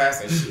my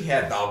class and she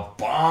had the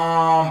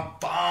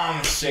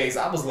bomb shades.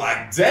 I was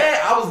like, dang,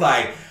 I was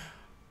like,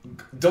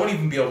 don't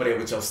even be over there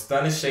with your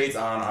stunning shades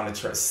on the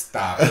truck.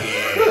 Stop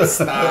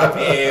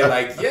it.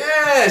 Like,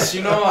 yes,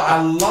 you know,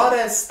 I love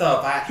that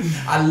stuff.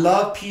 I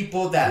love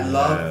people that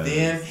love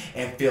them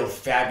and feel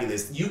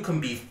fabulous. You can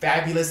be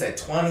fabulous at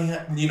 20,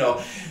 you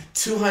know,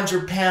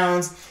 200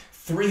 pounds,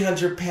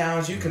 300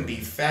 pounds. You can be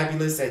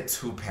fabulous at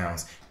 2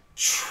 pounds.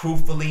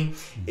 Truthfully,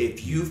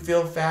 if you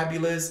feel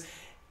fabulous,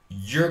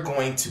 you're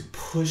going to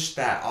push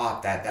that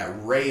off, that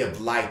ray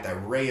of light, that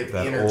ray of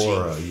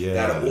energy,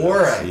 that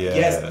aura.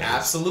 Yes,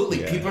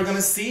 absolutely. Yes. People are going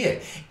to see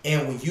it.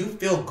 And when you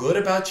feel good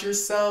about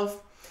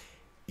yourself,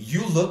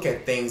 you look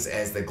at things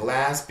as the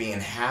glass being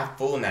half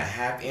full and not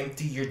half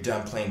empty. You're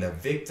done playing the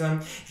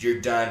victim.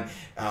 You're done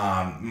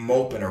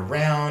moping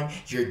around.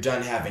 You're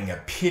done having a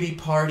pity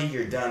party.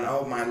 You're done,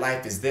 oh, my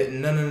life is that.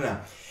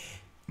 No.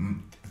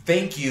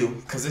 Thank you,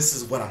 because this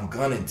is what I'm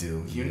going to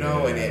do, you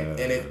know, and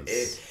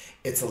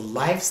it's a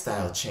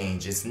lifestyle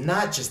change. It's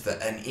not just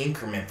an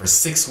increment for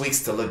 6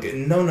 weeks to look good.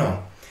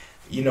 No.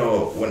 You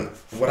know,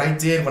 what I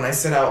did when I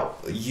set out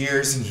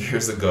years and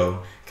years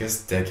ago, I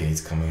guess decades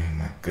coming,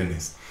 my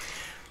goodness.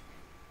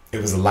 It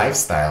was a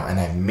lifestyle, and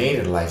I've made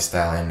it a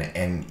lifestyle,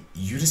 and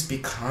you just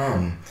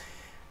become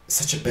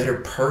such a better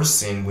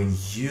person when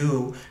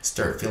you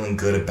start feeling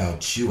good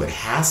about you. It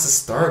has to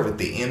start with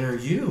the inner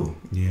you.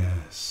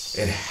 Yes.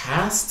 It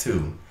has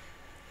to.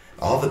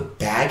 All the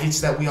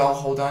baggage that we all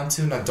hold on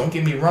to. Now, don't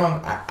get me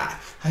wrong.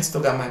 I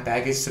still got my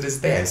baggage to this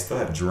day. I still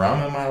have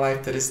drama in my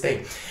life to this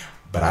day.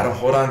 But I don't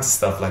hold on to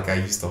stuff like I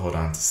used to hold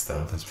on to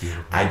stuff. That's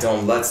beautiful. I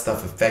don't let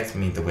stuff affect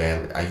me the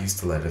way I used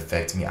to let it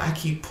affect me. I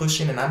keep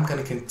pushing, and I'm going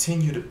to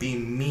continue to be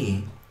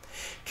me.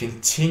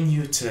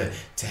 Continue to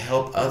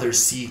help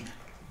others see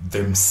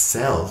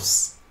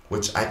themselves,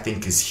 which I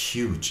think is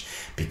huge.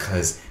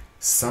 Because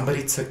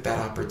somebody took that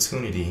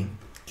opportunity,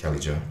 Kelly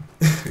Jo.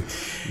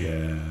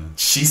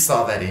 She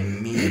saw that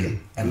in me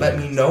and let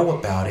me know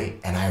about it,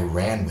 and I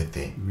ran with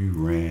it. We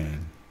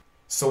ran.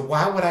 So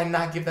why would I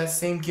not give that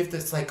same gift?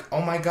 It's like,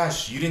 oh my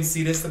gosh, you didn't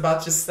see this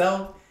about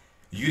yourself?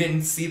 You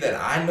didn't see that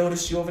I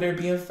noticed you over there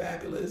being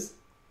fabulous?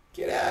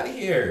 Get out of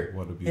here.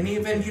 What a beautiful and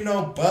even, thing. you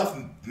know, buff,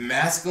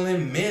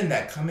 masculine men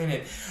that come in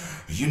and,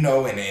 you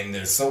know, and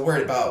they're so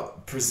worried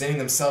about presenting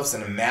themselves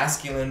in a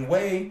masculine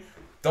way.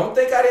 Don't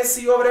think I didn't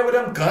see you over there with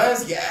them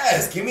guns.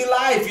 Yes, give me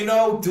life, you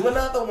know, do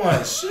another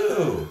one.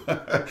 Shoot.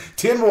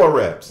 10 more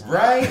reps.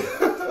 Right?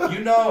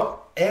 You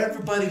know,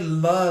 everybody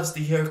loves to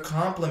hear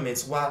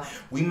compliments. While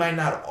we might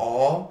not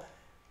all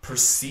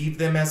perceive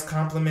them as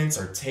compliments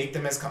or take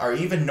them as, or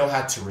even know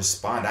how to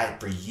respond.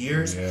 For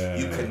years,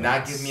 you could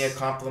not give me a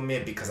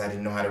compliment because I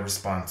didn't know how to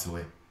respond to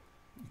it.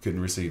 You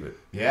couldn't receive it.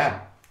 Yeah,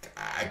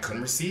 I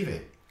couldn't receive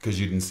it. Because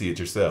you didn't see it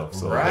yourself.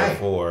 So right.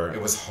 Therefore, it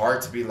was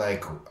hard to be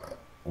like,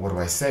 what do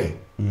I say?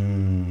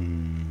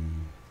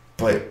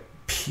 But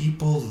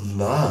people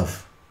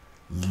love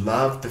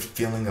the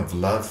feeling of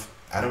love.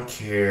 I don't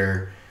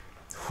care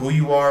who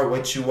you are,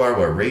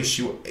 what race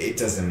it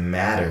doesn't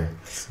matter.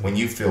 When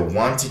you feel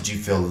wanted, you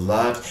feel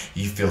loved,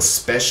 you feel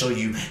special,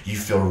 you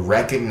feel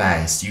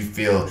recognized, you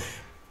feel,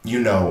 you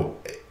know,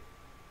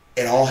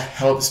 it all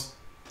helps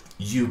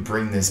you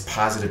bring this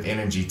positive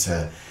energy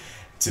to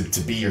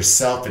be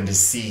yourself and to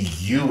see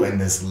you in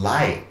this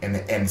light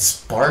and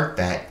spark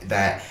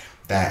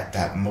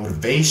that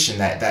motivation,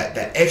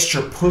 that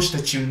extra push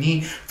that you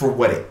need for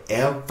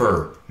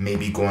whatever may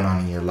be going on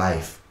in your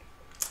life.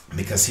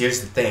 Because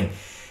here's the thing,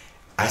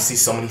 I see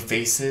so many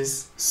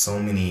faces, so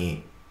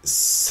many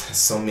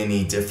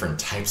different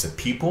types of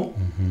people,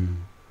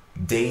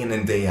 day in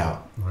and day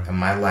out, in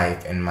my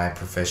life and my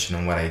profession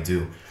and what I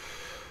do.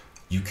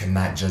 You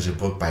cannot judge a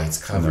book by its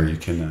cover. No, you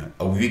cannot.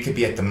 We could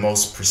be at the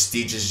most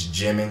prestigious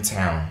gym in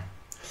town,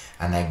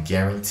 and I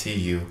guarantee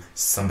you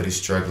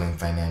somebody's struggling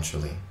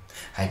financially.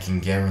 I can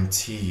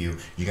guarantee you're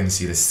going to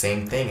see the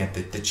same thing at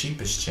the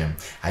cheapest gym.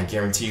 I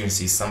guarantee you're going to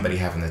see somebody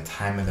having the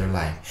time of their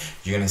life.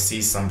 You're going to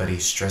see somebody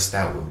stressed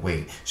out with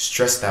weight,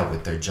 stressed out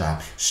with their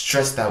job,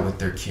 stressed out with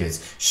their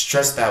kids,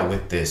 stressed out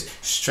with this,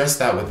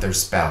 stressed out with their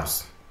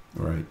spouse.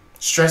 Right.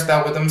 stressed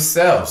out with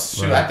themselves.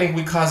 Shoot, Right. I think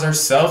we cause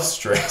ourselves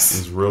stress.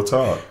 It's real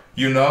talk.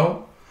 You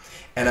know?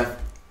 And if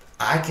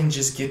I can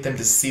just get them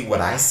to see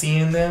what I see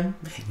in them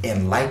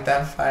and light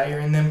that fire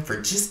in them for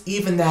just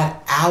even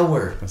that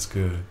hour, That's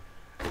good.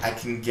 I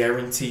can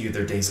guarantee you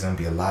their day's going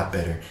to be a lot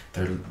better.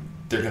 They're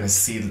going to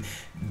see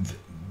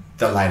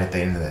the light at the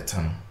end of that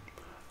tunnel.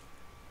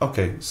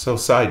 Okay, so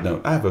side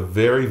note, I have a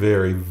very,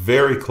 very,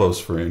 very close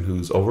friend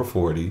who's over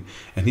 40,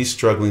 and he's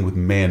struggling with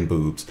man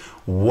boobs.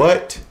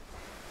 What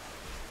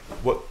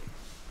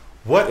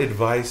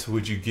advice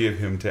would you give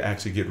him to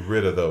actually get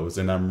rid of those?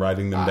 And I'm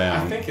writing them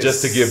down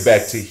just to give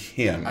back to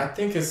him. I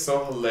think it's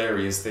so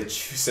hilarious that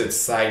you said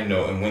side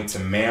note and went to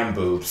man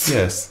boobs.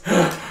 Yes.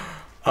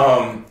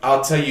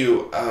 I'll tell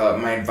you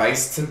my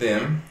advice to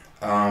them,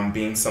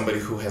 being somebody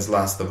who has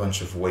lost a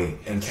bunch of weight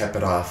and kept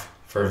it off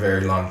for a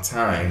very long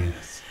time.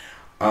 Yes.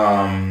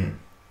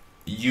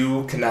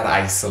 You cannot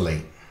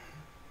isolate.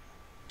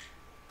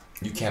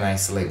 You can't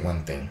isolate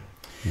one thing.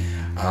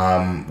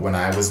 When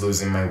I was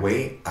losing my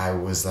weight, I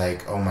was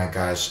like, oh my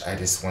gosh, I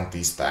just want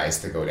these thighs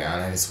to go down.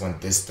 I just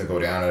want this to go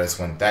down. I just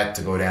want that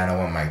to go down. I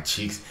want my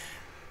cheeks.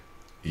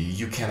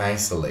 You can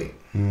isolate.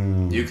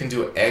 You can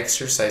do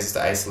exercises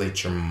to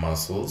isolate your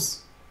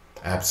muscles.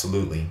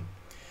 Absolutely.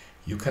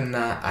 You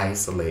cannot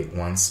isolate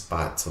one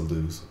spot to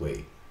lose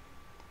weight.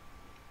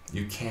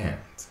 You can't.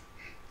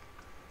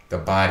 The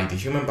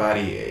human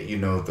body,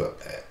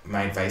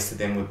 my advice to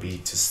them would be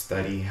to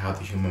study how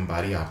the human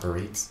body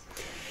operates,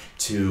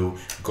 to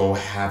go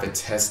have a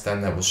test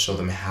done that will show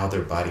them how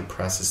their body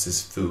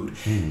processes food,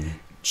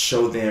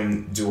 show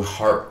them do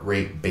heart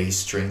rate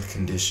based strength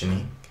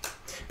conditioning,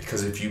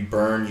 because if you're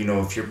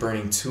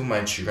burning too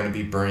much, you're going to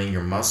be burning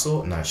your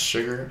muscle, not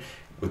sugar,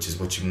 which is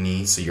what you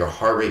need. So your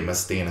heart rate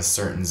must stay in a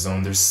certain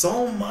zone. There's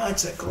so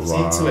much that goes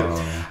into it.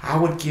 I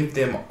would give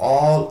them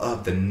all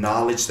of the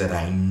knowledge that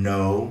I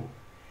know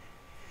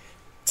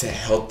to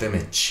help them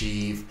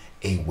achieve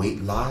a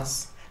weight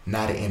loss,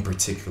 not in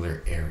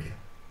particular area.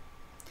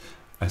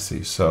 I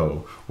see.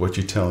 So what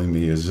you're telling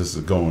me is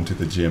just going to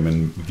the gym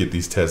and get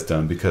these tests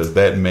done, because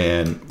that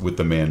man with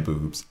the man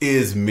boobs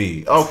is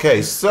me.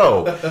 Okay,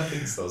 so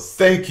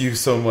thank you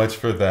so much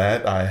for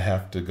that. I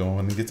have to go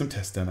on and get some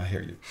tests done. I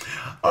hear you.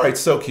 All right,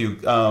 so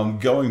cute.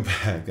 Going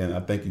back, and I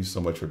thank you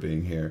so much for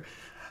being here.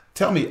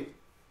 Tell me,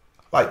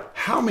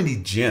 how many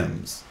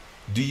gyms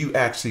do you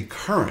actually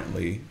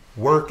currently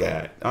work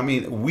at? I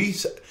mean, we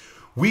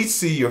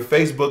see your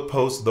Facebook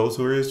posts, those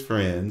who are his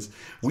friends.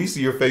 We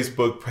see your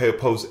Facebook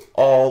posts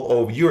all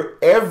over. You're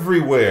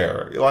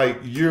everywhere.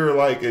 You're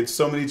at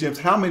so many gyms.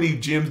 How many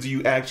gyms do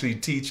you actually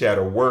teach at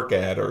or work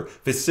at, or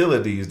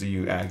facilities do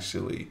you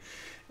actually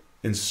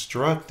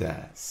instruct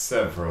at?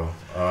 Several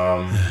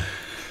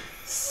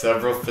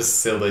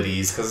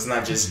facilities, because it's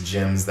not just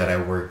gyms that I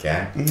work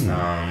at.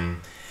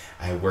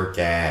 I work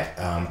at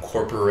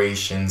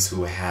corporations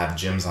who have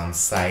gyms on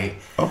site,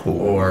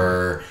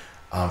 or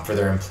for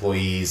their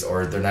employees,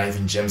 or they're not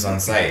even gyms on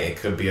site. It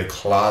could be a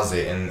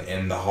closet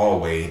in the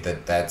hallway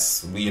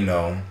that's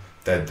the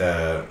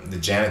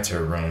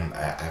janitor room.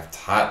 I've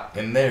taught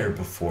in there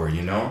before,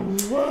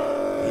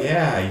 What?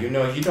 Yeah, you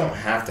don't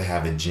have to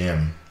have a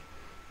gym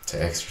to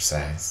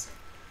exercise.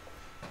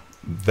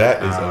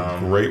 That is a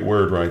great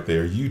word right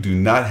there. You do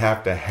not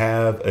have to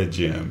have a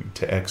gym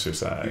to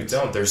exercise. You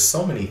don't. There's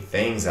so many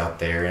things out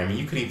there. I mean,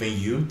 you could even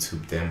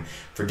YouTube them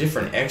for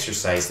different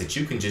exercise that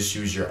you can just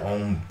use your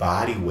own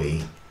body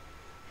weight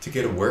to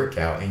get a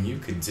workout, and you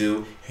could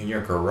do in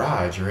your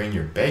garage or in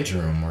your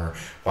bedroom, or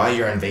while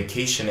you're on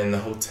vacation in the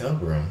hotel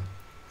room,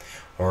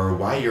 or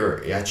while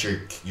you're at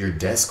your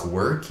desk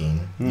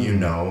working,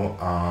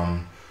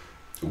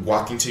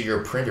 walking to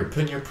your printer,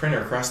 putting your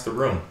printer across the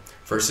room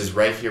versus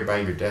right here by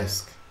your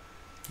desk.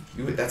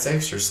 That's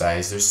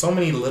exercise. There's so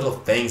many little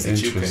things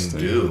that you can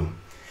do,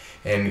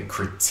 and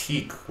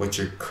critique what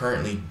you're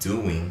currently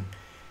doing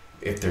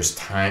if there's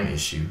time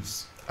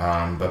issues.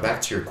 But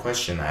back to your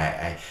question,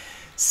 I've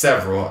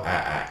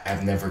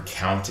never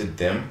counted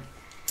them,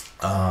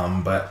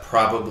 but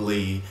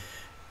probably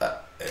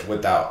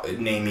without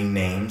naming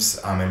names,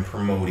 and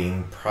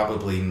promoting,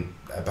 probably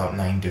about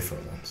 9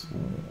 different ones.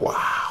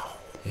 Wow.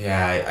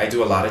 Yeah, I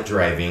do a lot of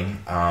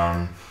driving.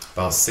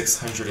 About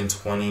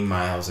 620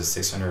 miles to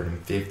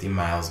 650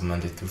 miles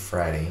Monday through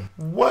Friday.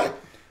 What?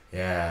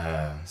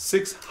 Yeah.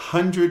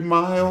 600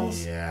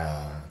 miles?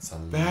 Yeah, it's a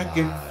Back lot.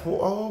 and forth.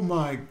 Oh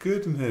my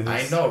goodness.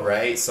 I know,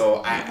 right?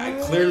 So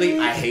I clearly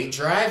hate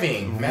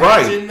driving.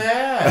 Right. Imagine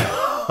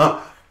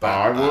that. But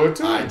I would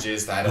too.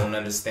 I don't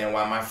understand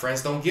why my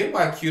friends don't get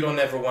why Q don't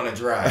ever want to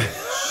drive.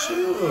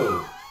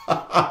 Shoot.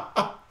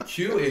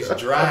 Q is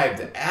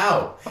drived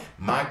out.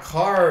 My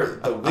car,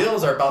 the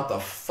wheels are about to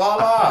fall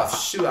off.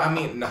 Shoot, I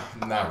mean, no,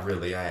 not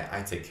really.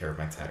 I take care of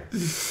my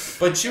tires.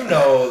 But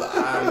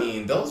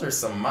those are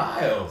some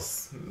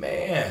miles.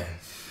 Man.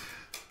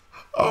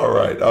 All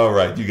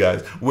right, you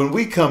guys. When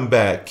we come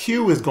back,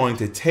 Q is going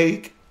to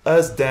take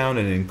us down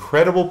an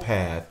incredible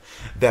path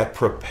that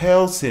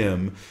propels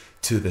him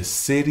to the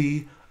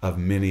city of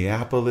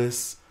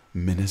Minneapolis,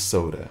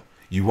 Minnesota.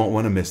 You won't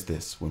want to miss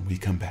this when we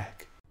come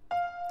back.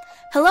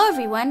 Hello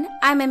everyone,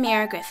 I'm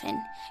Amira Griffin.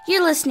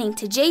 You're listening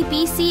to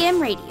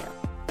JBCM Radio.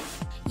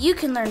 You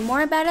can learn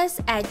more about us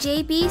at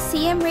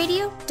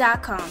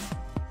jbcmradio.com.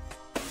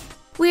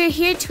 We are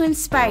here to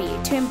inspire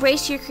you to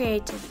embrace your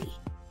creativity.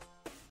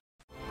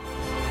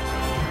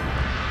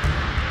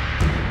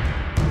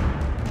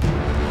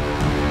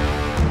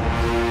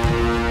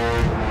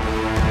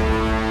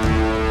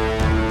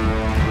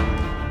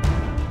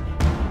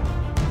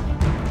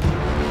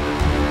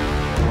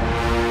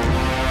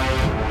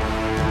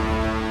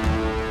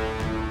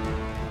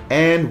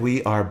 And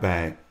we are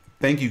back.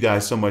 Thank you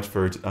guys so much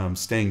for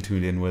staying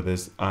tuned in with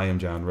us. I am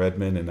John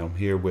Redmon, and I'm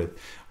here with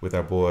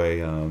our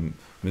boy,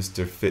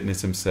 Mr.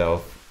 Fitness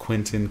himself,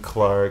 Quentin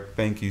Clark.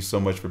 Thank you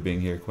so much for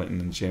being here, Quentin,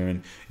 and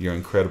sharing your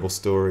incredible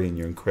story and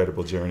your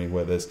incredible journey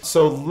with us.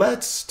 So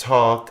let's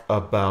talk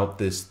about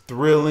this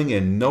thrilling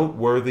and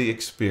noteworthy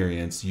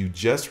experience you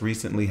just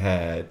recently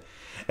had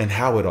and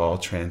how it all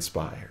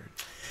transpired.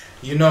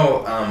 You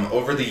know,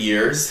 over the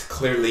years,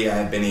 clearly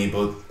I've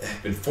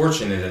been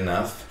fortunate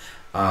enough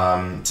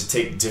to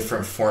take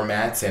different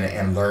formats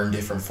and learn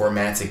different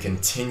formats and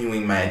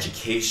continuing my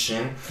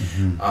education,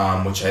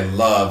 which I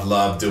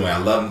love doing. I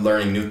love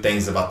learning new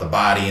things about the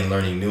body and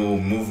learning new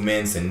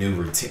movements and new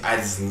routine. I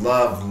just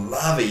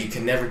love it. You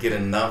can never get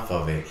enough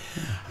of it.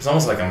 It's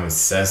almost like I'm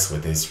obsessed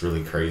with it. It's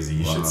really crazy.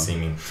 You should see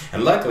me.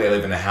 And luckily I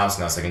live in a house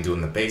now, so I can do it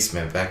in the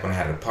basement. Back when I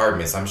had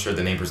apartments, I'm sure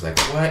the neighbors like,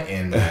 what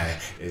in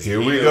is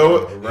Here we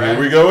go. Right? Here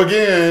we go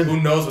again.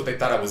 Who knows what they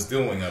thought I was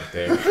doing up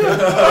there?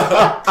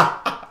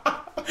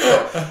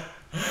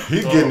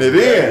 He's getting it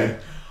in.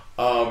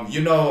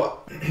 You know,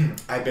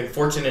 I've been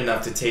fortunate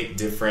enough to take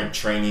different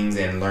trainings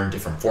and learn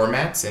different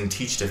formats and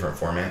teach different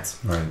formats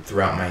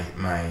throughout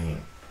my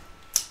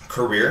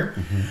career.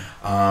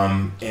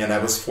 And I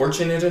was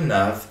fortunate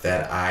enough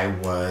that I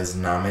was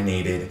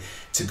nominated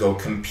to go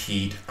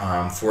compete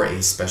for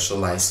a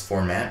specialized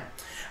format.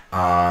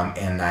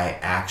 And I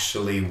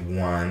actually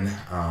won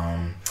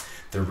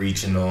the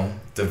regional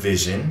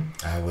division.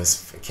 I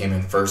came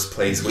in first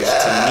place, which to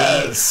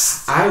me,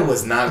 I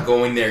was not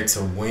going there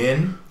to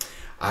win.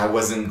 I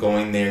wasn't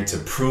going there to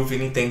prove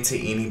anything to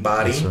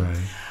anybody. That's right.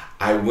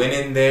 I went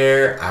in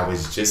there, I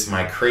was just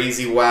my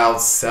crazy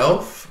wild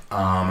self.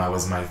 I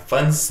was my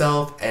fun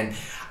self, and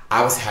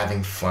I was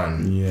having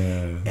fun.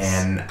 Yes.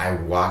 And I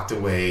walked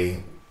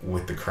away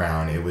with the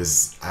crown.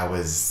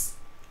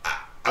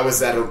 I'm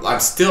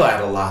still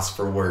at a loss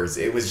for words.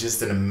 It was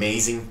just an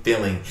amazing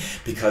feeling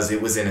because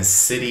it was in a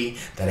city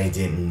that I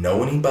didn't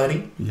know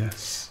anybody.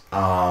 Yes.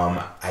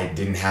 I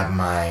didn't have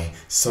my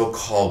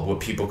so-called,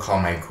 what people call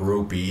my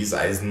groupies.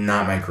 It's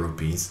not my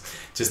groupies.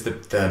 Just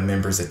the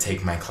members that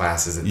take my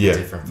classes at the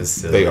different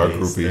facilities. They are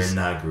groupies. They're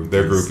not groupies.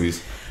 They're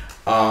groupies.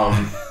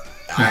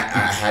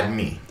 I had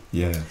me.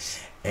 Yes.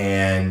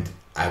 And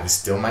I was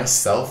still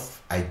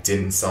myself. I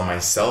didn't sell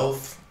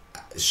myself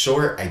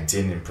short. I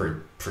didn't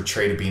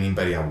portray to be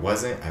anybody I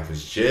wasn't. I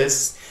was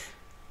just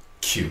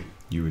cute.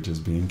 You were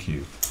just being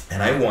cute.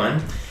 And I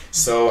won.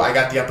 So I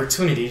got the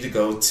opportunity to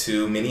go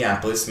to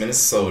Minneapolis,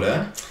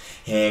 Minnesota,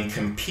 and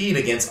compete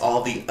against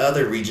all the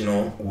other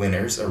regional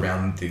winners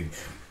around the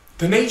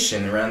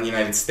nation, around the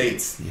United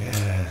States.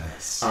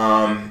 Yes.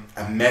 I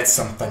met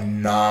some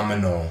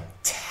phenomenal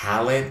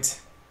talented,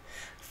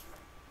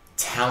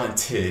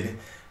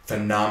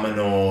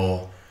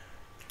 phenomenal,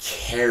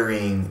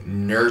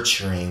 caring,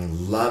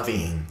 nurturing,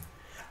 loving,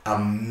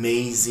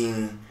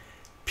 amazing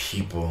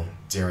people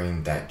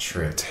during that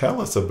trip. Tell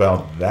us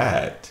about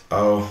that.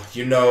 Oh,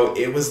 you know,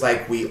 it was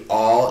like we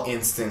all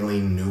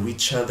instantly knew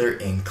each other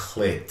and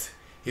clicked.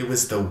 It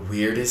was the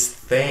weirdest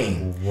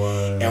thing.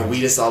 What? And we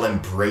just all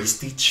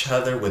embraced each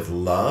other with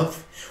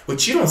love,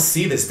 which you don't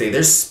see this day.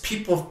 There's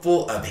people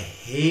full of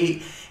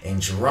hate and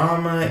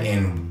drama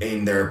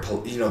and their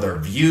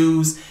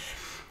views.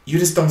 You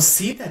just don't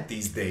see that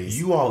these days.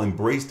 You all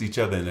embraced each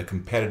other in a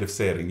competitive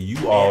setting.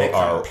 You all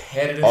are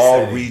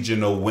setting.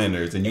 regional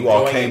winners, and you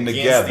all came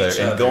together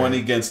and going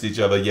against each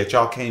other. Yet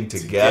y'all came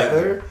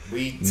together.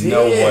 We did.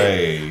 No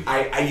way.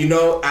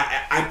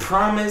 I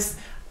promise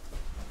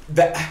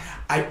that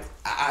I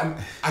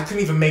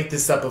couldn't even make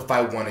this up if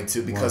I wanted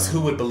to, because who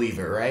would believe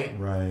it, right?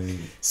 Right.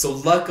 So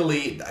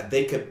luckily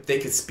they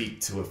could speak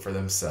to it for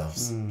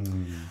themselves,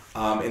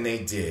 and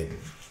they did.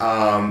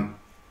 And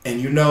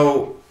you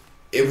know,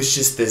 it was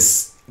just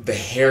the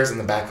hairs on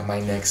the back of my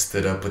neck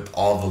stood up with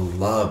all the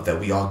love that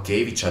we all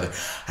gave each other.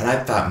 And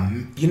I thought,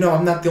 you know,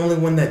 I'm not the only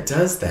one that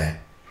does that.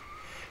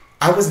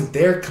 I wasn't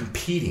there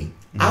competing.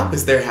 I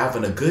was there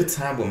having a good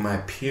time with my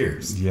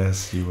peers.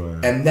 Yes, you were.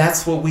 And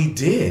that's what we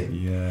did.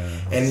 Yeah.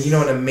 And you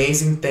know, an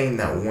amazing thing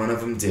that one of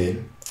them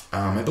did,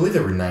 I believe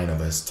there were 9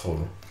 of us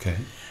total. Okay.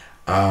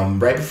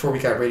 Right before we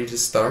got ready to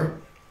start,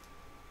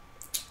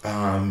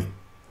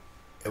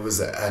 it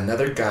was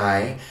another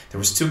guy. There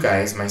was 2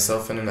 guys,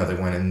 myself and another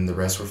one, and the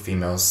rest were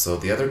females. So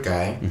the other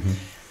guy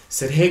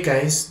said, "Hey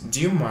guys, do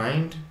you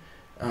mind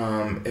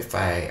if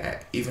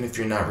I, even if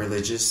you're not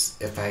religious,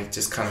 if I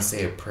just kind of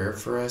say a prayer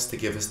for us to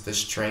give us the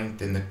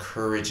strength and the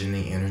courage and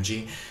the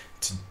energy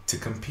to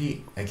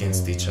compete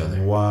against each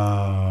other?"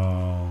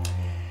 Wow.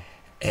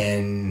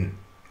 And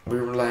we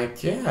were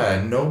like,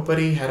 yeah,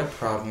 nobody had a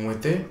problem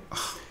with it.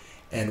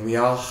 And we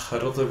all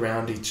huddled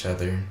around each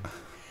other.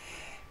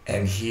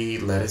 And he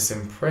led us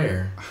in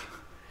prayer.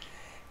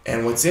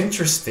 And what's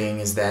interesting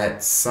is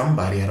that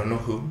somebody, I don't know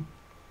who,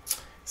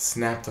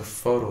 snapped a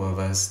photo of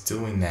us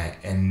doing that.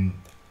 And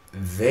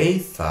they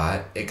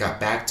thought, it got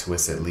back to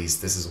us at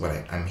least, this is what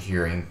I'm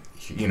hearing,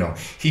 you know,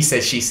 he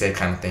said, she said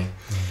kind of thing.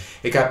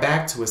 It got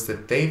back to us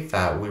that they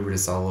thought we were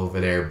just all over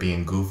there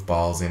being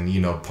goofballs and, you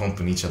know,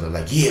 pumping each other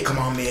like, yeah, come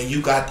on, man,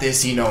 you got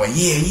this, you know, and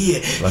yeah,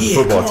 like yeah, a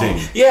football team.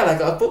 Yeah, like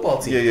a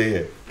football team.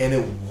 Yeah. And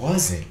it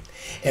wasn't.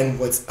 And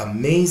what's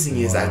amazing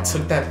is I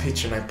took that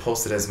picture and I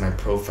posted it as my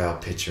profile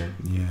picture.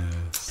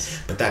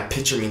 Yes. But that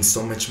picture means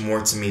so much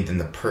more to me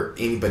than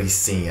anybody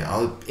seeing it.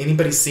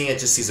 Anybody seeing it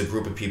just sees a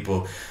group of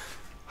people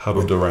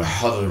Huddled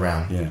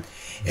around. Yeah.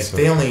 If so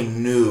they only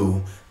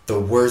knew the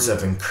words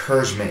of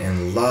encouragement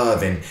and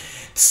love and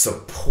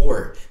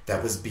support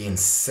that was being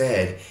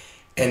said,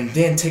 and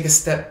then take a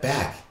step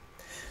back.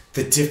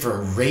 The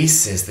different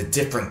races, the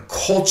different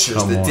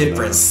cultures, the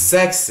different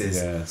sexes.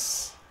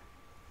 Yes.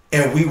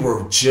 And we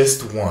were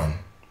just one.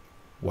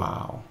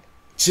 Wow.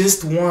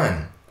 Just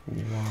one.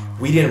 Wow.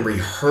 We didn't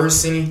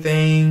rehearse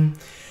anything.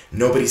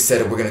 Nobody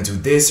said we're going to do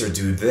this or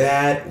do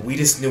that. We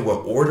just knew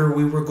what order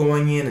we were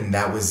going in, and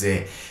that was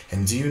it.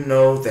 And do you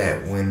know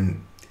that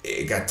when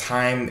it got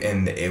time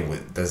and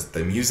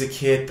the music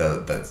hit,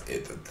 the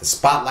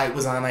spotlight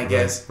was on, I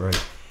guess. Right.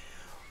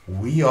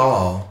 We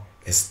all,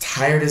 as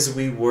tired as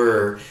we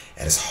were,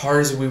 and as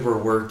hard as we were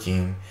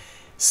working,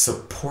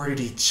 supported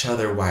each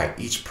other while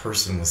each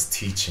person was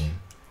teaching.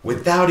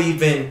 Without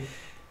even,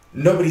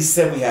 nobody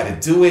said we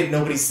had to do it.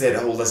 Nobody said,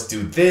 oh, let's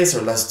do this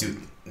or let's do.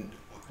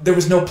 There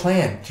was no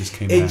plan. Just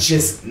came it naturally.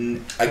 just,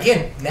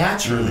 again,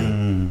 naturally.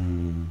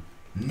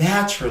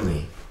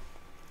 Naturally.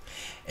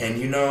 And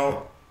you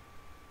know,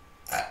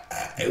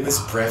 it was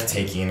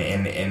breathtaking,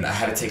 and I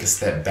had to take a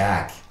step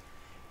back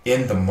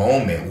in the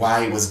moment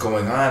while it was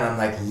going on. I'm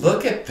like,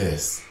 look at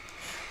this.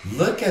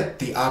 Look at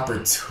the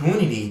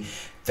opportunity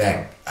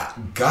that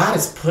God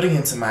is putting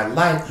into my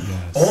life,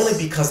 only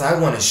because I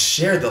want to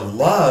share the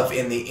love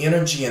and the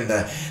energy and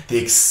the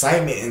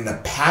excitement and the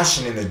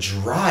passion and the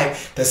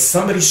drive that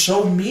somebody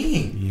showed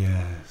me.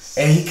 Yes.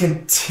 And he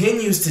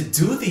continues to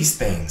do these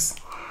things.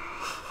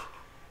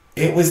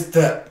 It was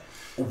the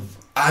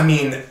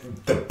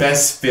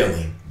best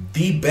feeling.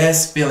 The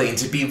best feeling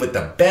to be with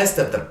the best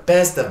of the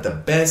best of the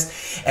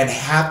best and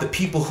have the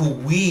people who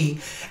we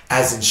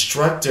as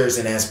instructors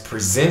and as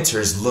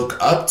presenters look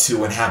up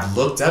to and have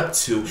looked up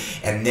to,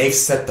 and they've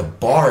set the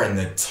bar and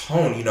the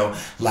tone, you know,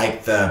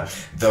 like the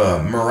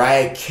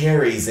Mariah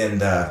Careys and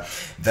the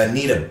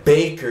Anita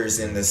Bakers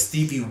and the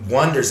Stevie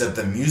Wonders of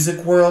the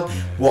music world.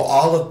 Well,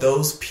 all of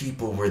those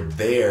people were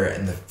there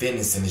in the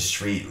fitness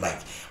industry, like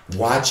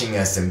watching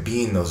us and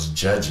being those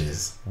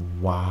judges.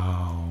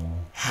 Wow.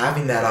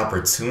 Having that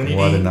opportunity.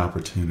 What an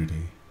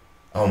opportunity.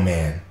 Oh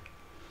man.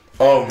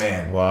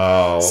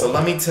 Wow. So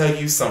let me tell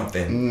you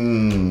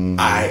something.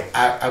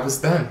 I was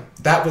done.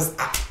 That was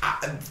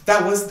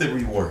the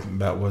reward.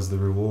 That was the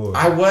reward.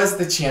 I was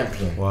the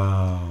champion.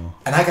 Wow.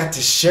 And I got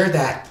to share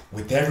that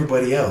with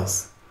everybody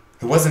else.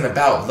 It wasn't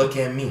about look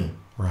at me.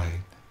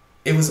 Right.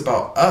 It was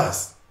about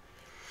us.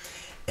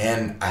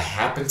 And I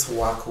happened to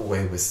walk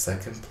away with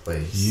second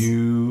place.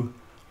 You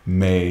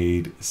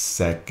made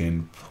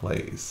second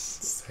place.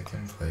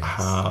 Second place.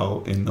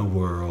 How in the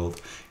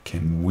world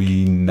can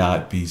we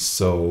not be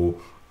so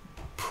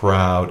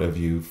proud of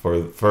you?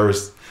 For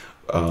first,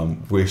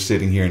 we're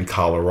sitting here in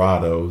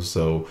Colorado,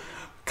 so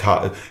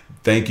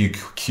thank you,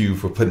 Q,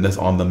 for putting us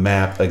on the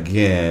map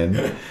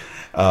again.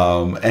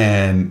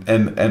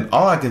 And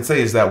all I can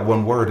say is that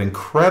one word,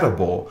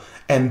 incredible.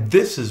 And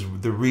this is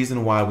the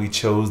reason why we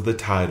chose the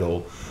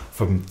title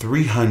From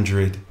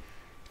 300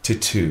 to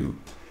 2.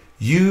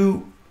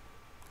 You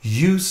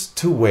used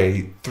to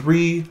weigh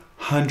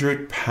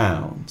 300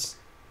 pounds,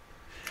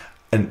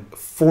 and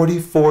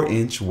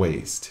 44-inch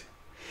waist,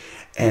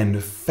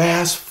 and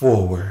fast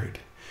forward,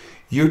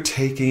 you're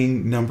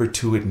taking number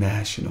 2 at a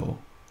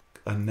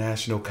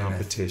national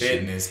competition.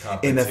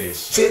 In a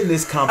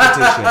fitness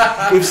competition.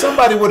 If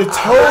somebody would have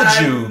told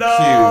you,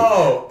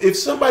 Q, if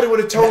somebody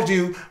would have told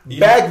you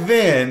back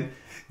then,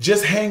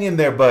 just hang in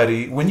there,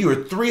 buddy, when you were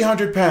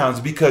 300 pounds,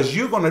 because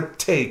you're going to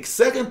take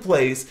second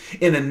place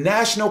in a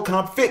national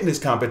fitness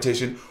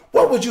competition,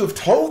 what would you have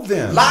told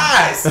them?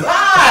 Lies!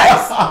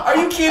 Lies! Are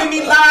you kidding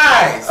me?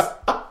 Lies!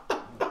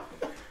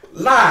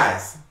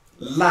 Lies!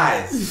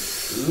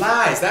 Lies!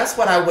 Lies! That's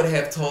what I would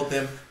have told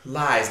them.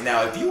 Lies.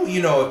 Now, if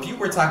you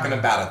were talking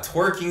about a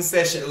twerking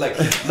session, like,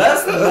 I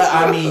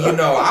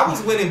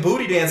was winning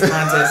booty dance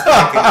contests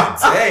back in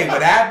the day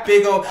with that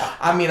big old,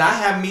 I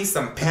had me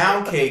some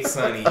pound cakes,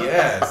 honey,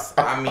 yes.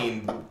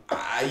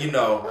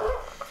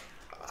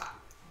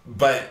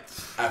 But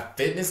a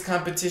fitness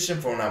competition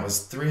for when I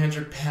was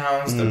 300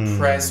 pounds, the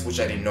press, which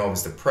I didn't know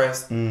was the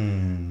press, a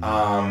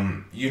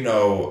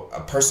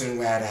person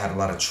who had a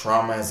lot of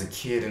trauma as a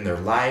kid in their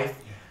life,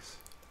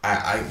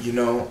 I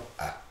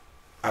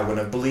wouldn't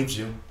have believed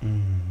you.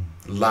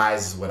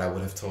 lies is what I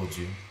would have told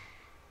you.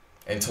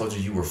 And told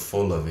you were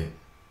full of it.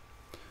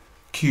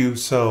 Q,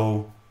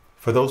 so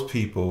for those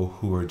people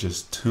who are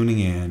just tuning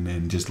in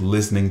and just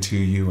listening to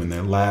you, and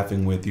they're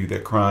laughing with you, they're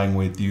crying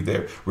with you,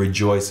 they're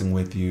rejoicing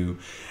with you,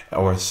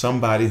 or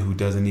somebody who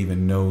doesn't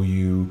even know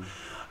you,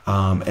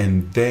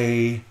 and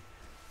they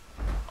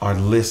are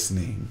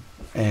listening,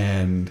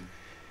 and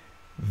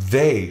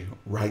they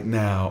right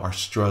now are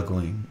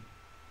struggling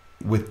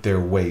with their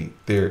weight,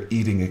 they're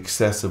eating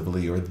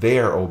excessively, or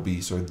they're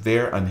obese, or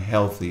they're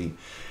unhealthy,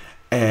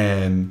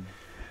 and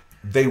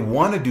they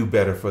want to do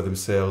better for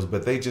themselves,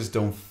 but they just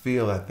don't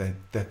feel that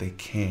they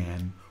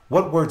can.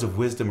 What words of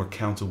wisdom or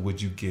counsel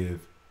would you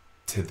give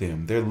to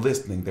them? They're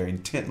listening. They're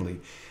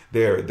intently.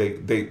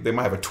 They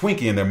might have a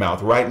Twinkie in their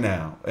mouth right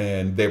now,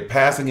 and they're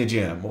passing a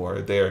gym,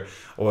 or they're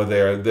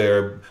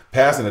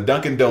passing a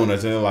Dunkin'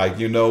 Donuts, and they're like,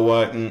 you know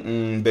what?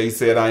 They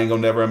said I ain't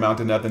gonna never amount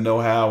to nothing, no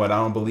how, and I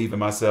don't believe in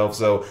myself.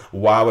 So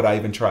why would I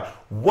even try?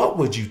 What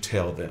would you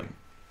tell them?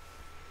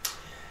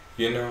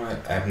 You know,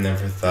 I've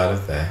never thought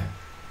of that.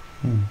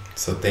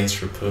 So thanks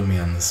for putting me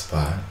on the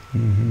spot.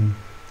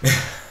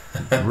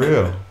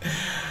 Real.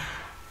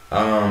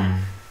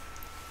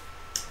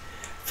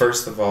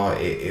 First of all,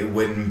 it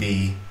wouldn't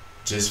be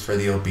just for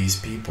the obese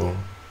people.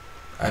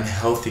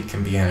 Unhealthy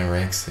can be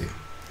anorexic.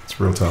 It's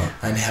real talk.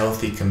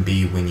 Unhealthy can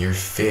be when you're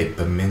fit,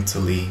 but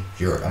mentally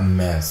you're a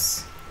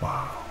mess.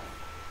 Wow.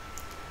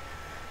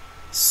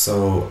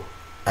 So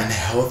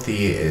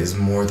unhealthy is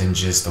more than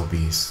just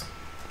obese.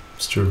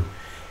 It's true.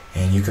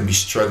 And you can be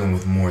struggling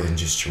with more than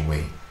just your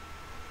weight.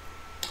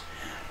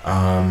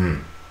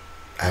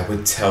 I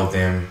would tell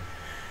them,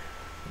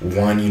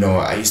 one, you know,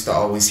 I used to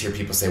always hear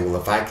people say, well,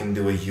 if I can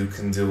do it, you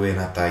can do it. And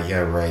I thought, yeah,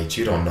 right.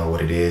 You don't know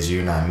what it is.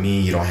 You're not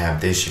me. You don't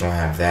have this. You don't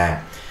have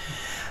that.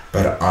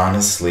 But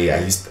honestly, I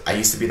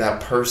used to be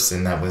that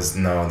person that was,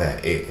 no,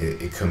 that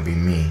it couldn't be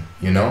me,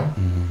 you know?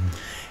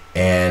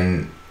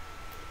 And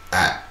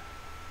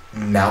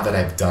now that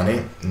I've done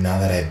it, now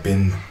that I've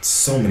been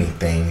so many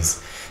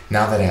things,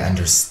 now that I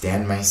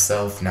understand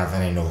myself, now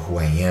that I know who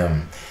I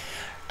am,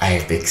 I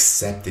have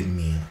accepted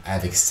me.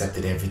 I've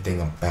accepted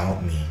everything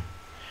about me.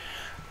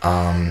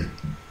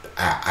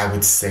 I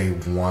would say,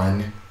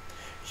 one,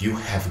 you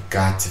have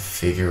got to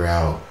figure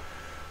out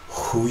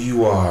who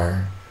you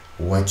are,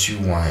 what you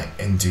want,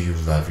 and do you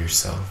love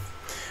yourself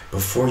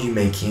before you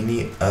make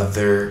any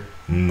other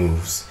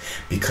moves.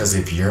 Because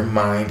if your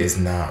mind is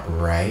not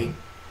right,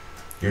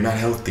 you're not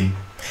healthy.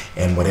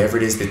 And whatever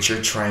it is that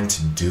you're trying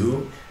to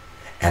do,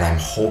 and I'm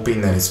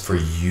hoping that it's for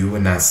you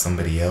and not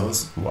somebody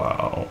else.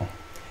 Wow.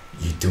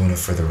 You're doing it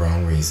for the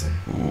wrong reason.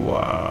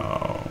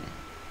 Wow.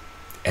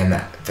 And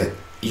that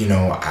you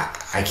know,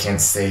 I can't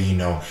say, you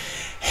know,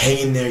 hang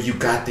in there, you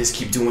got this,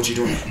 keep doing what you're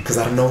doing, because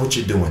I don't know what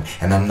you're doing.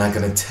 And I'm not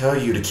going to tell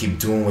you to keep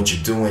doing what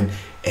you're doing,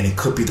 and it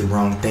could be the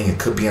wrong thing. It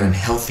could be an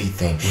unhealthy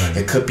thing. Right.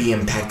 It could be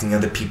impacting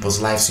other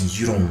people's lives and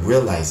you don't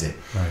realize it.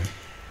 Right.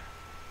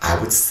 I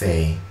would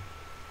say,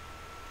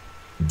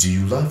 do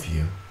you love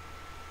you?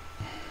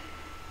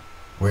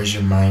 Where's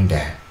your mind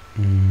at?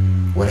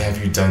 What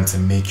have you done to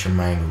make your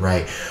mind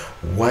right?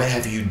 What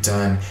have you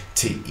done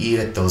to eat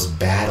at those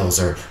battles,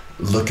 or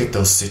look at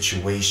those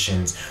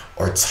situations,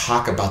 or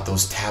talk about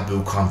those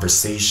taboo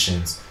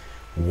conversations?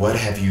 What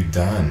have you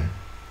done?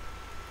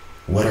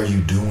 What are you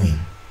doing?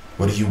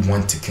 What do you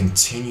want to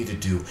continue to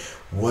do?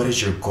 What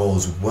is your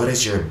goals? What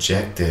is your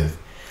objective?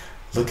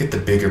 Look at the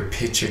bigger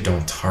picture.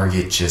 Don't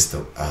target just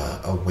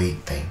a weight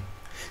thing.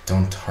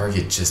 Don't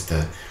target just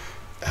a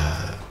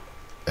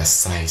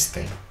size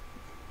thing.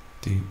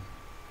 Deep.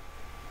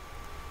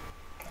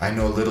 I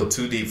know a little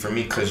too deep for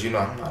me, because, you know,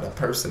 I'm not a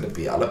person to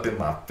be all up in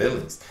my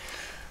feelings.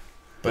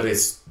 But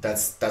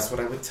that's what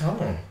I would tell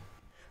them.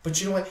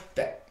 But you know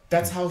what?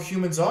 That's how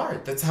humans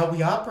are. That's how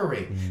we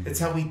operate. That's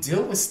how we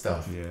deal with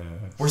stuff. Yeah.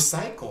 We're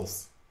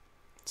cycles.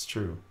 It's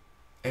true.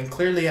 And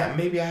clearly,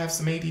 maybe I have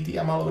some ADD.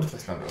 I'm all over the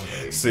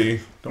place. See?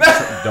 Don't.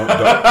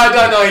 I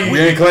don't know. We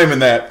ain't claiming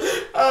that.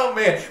 Oh,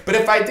 man. But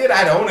if I did,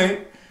 I'd own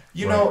it.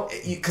 You know,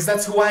 because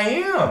that's who I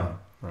am.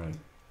 Right.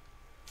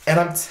 And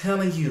I'm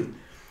telling you,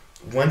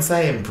 once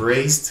I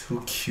embraced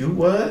who Q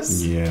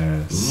was,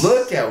 yes,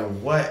 look at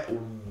what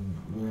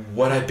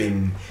I've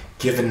been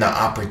given the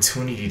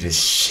opportunity to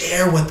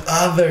share with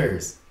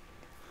others.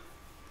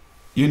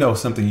 You know,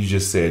 something you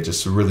just said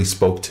just really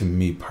spoke to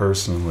me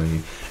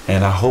personally,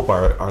 and I hope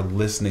our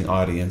listening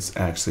audience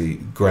actually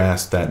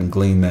grasped that and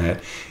gleaned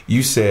that.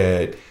 You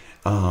said,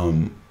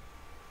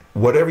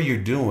 whatever you're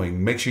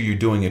doing, make sure you're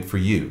doing it for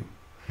you,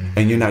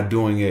 and you're not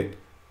doing it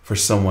for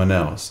someone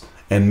else.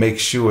 And make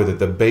sure that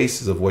the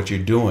basis of what you're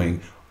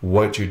doing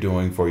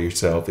for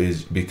yourself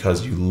is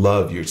because you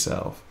love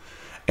yourself.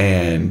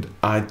 And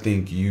I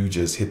think you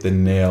just hit the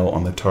nail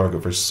on the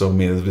target for so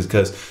many of us,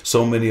 because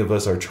so many of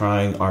us are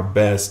trying our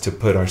best to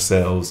put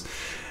ourselves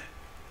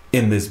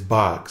in this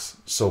box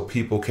so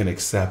people can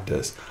accept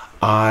us.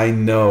 I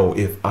know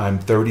if I'm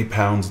 30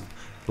 pounds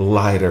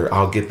lighter,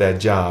 I'll get that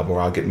job,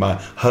 or I'll get my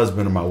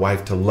husband or my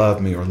wife to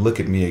love me or look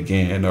at me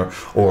again,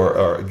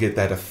 or get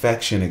that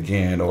affection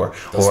again, or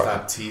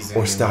stop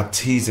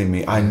teasing me.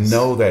 Yes. I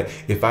know that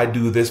if I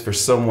do this for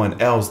someone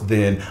else,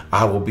 then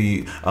I will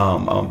be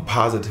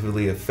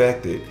positively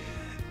affected.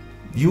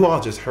 You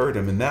all just heard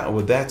him, and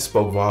that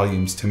spoke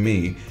volumes to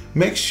me.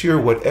 Make sure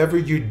whatever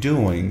you're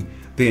doing,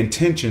 the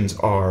intentions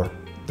are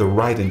the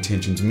right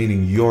intentions,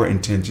 meaning your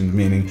intentions,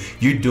 meaning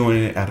you're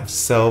doing it out of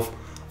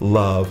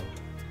self-love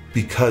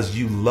because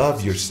you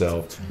love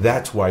yourself.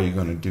 That's why you're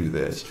going to do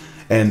this.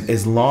 And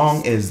as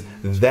long as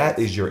that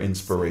is your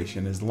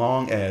inspiration, as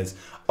long as,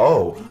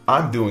 oh,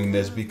 I'm doing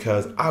this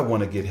because I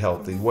want to get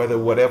healthy,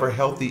 whatever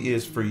healthy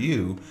is for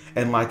you.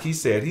 And like he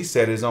set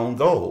his own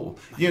goal.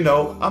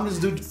 I'm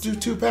just do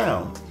 2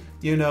 pounds.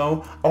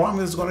 Or I'm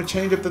just going to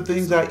change up the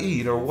things I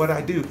eat or what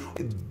I do.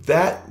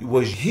 That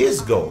was his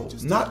goal,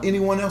 not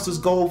anyone else's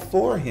goal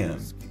for him.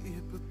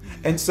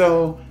 And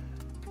so,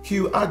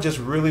 Q, I just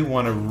really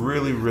want to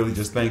really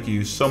just thank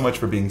you so much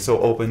for being so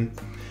open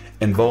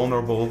and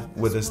vulnerable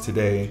with us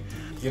today.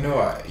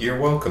 You're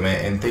welcome,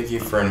 and thank you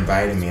for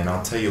inviting me. And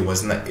I'll tell you,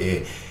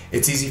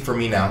 it's easy for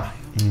me now.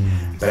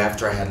 But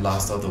after I had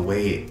lost all the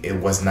weight, it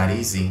was not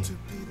easy.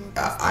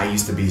 I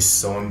used to be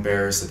so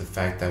embarrassed at the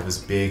fact that I was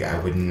big, I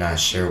would not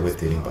share it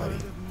with anybody.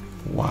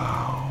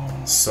 Wow.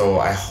 So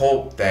I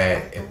hope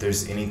that if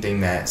there's anything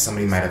that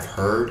somebody might have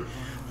heard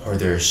or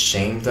they're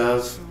ashamed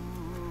of,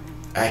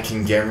 I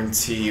can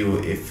guarantee you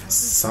if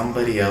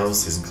somebody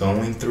else is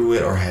going through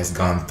it or has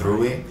gone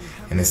through it,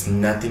 and it's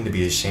nothing to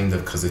be ashamed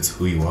of because it's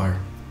who you are.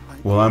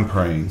 Well, I'm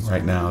praying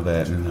right now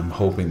and I'm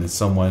hoping that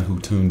someone who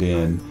tuned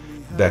in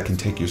that can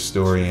take your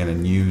story in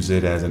and use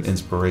it as an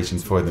inspiration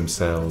for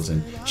themselves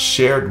and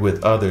share it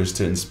with others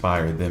to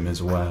inspire them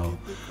as well.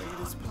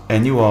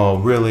 And you all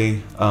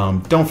really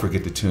don't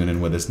forget to tune in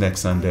with us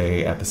next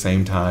Sunday at the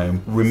same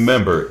time.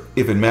 Remember,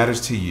 if it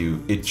matters to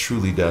you, it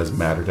truly does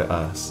matter to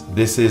us.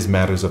 This is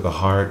Matters of the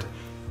Heart.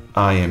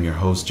 I am your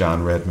host,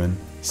 John Redmon.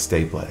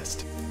 Stay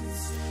blessed.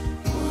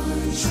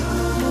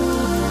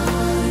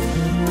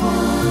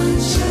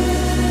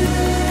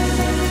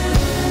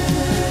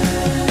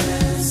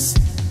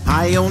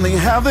 I only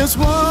have this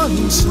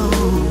one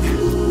song.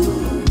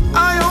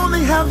 I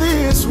only have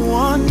this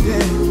one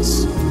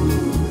dance.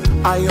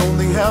 I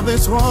only have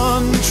this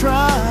one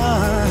try.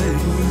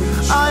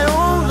 I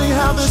only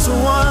have this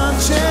one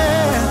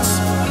chance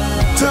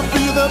to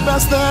be the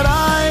best that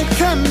I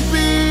can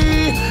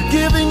be,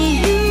 giving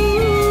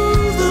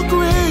you the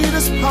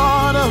greatest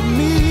part of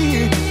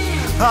me.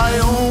 I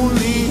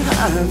only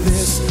have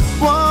this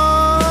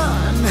one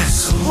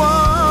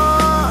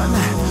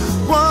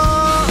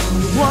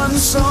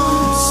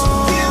song. So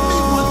give me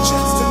one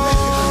chance to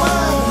make it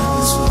right.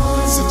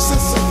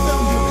 Success or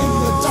failure in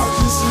the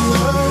darkness and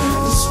love.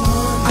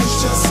 I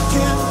just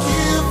can't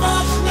give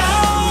up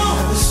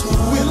now.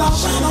 Will I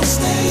shine on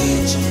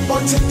stage or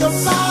take a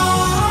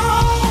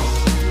bow?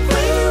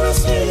 Greater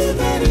is he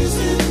that is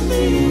in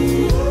me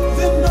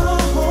than the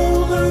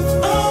whole earth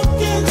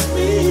against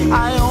me. I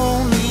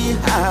only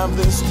have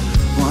this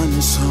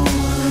one song.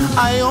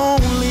 I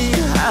only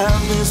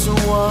have this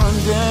one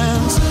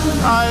dance.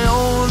 I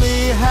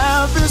only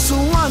have this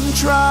one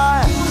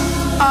try.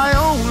 I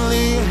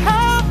only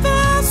have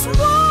this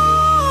one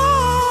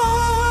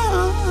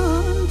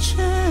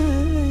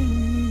chance.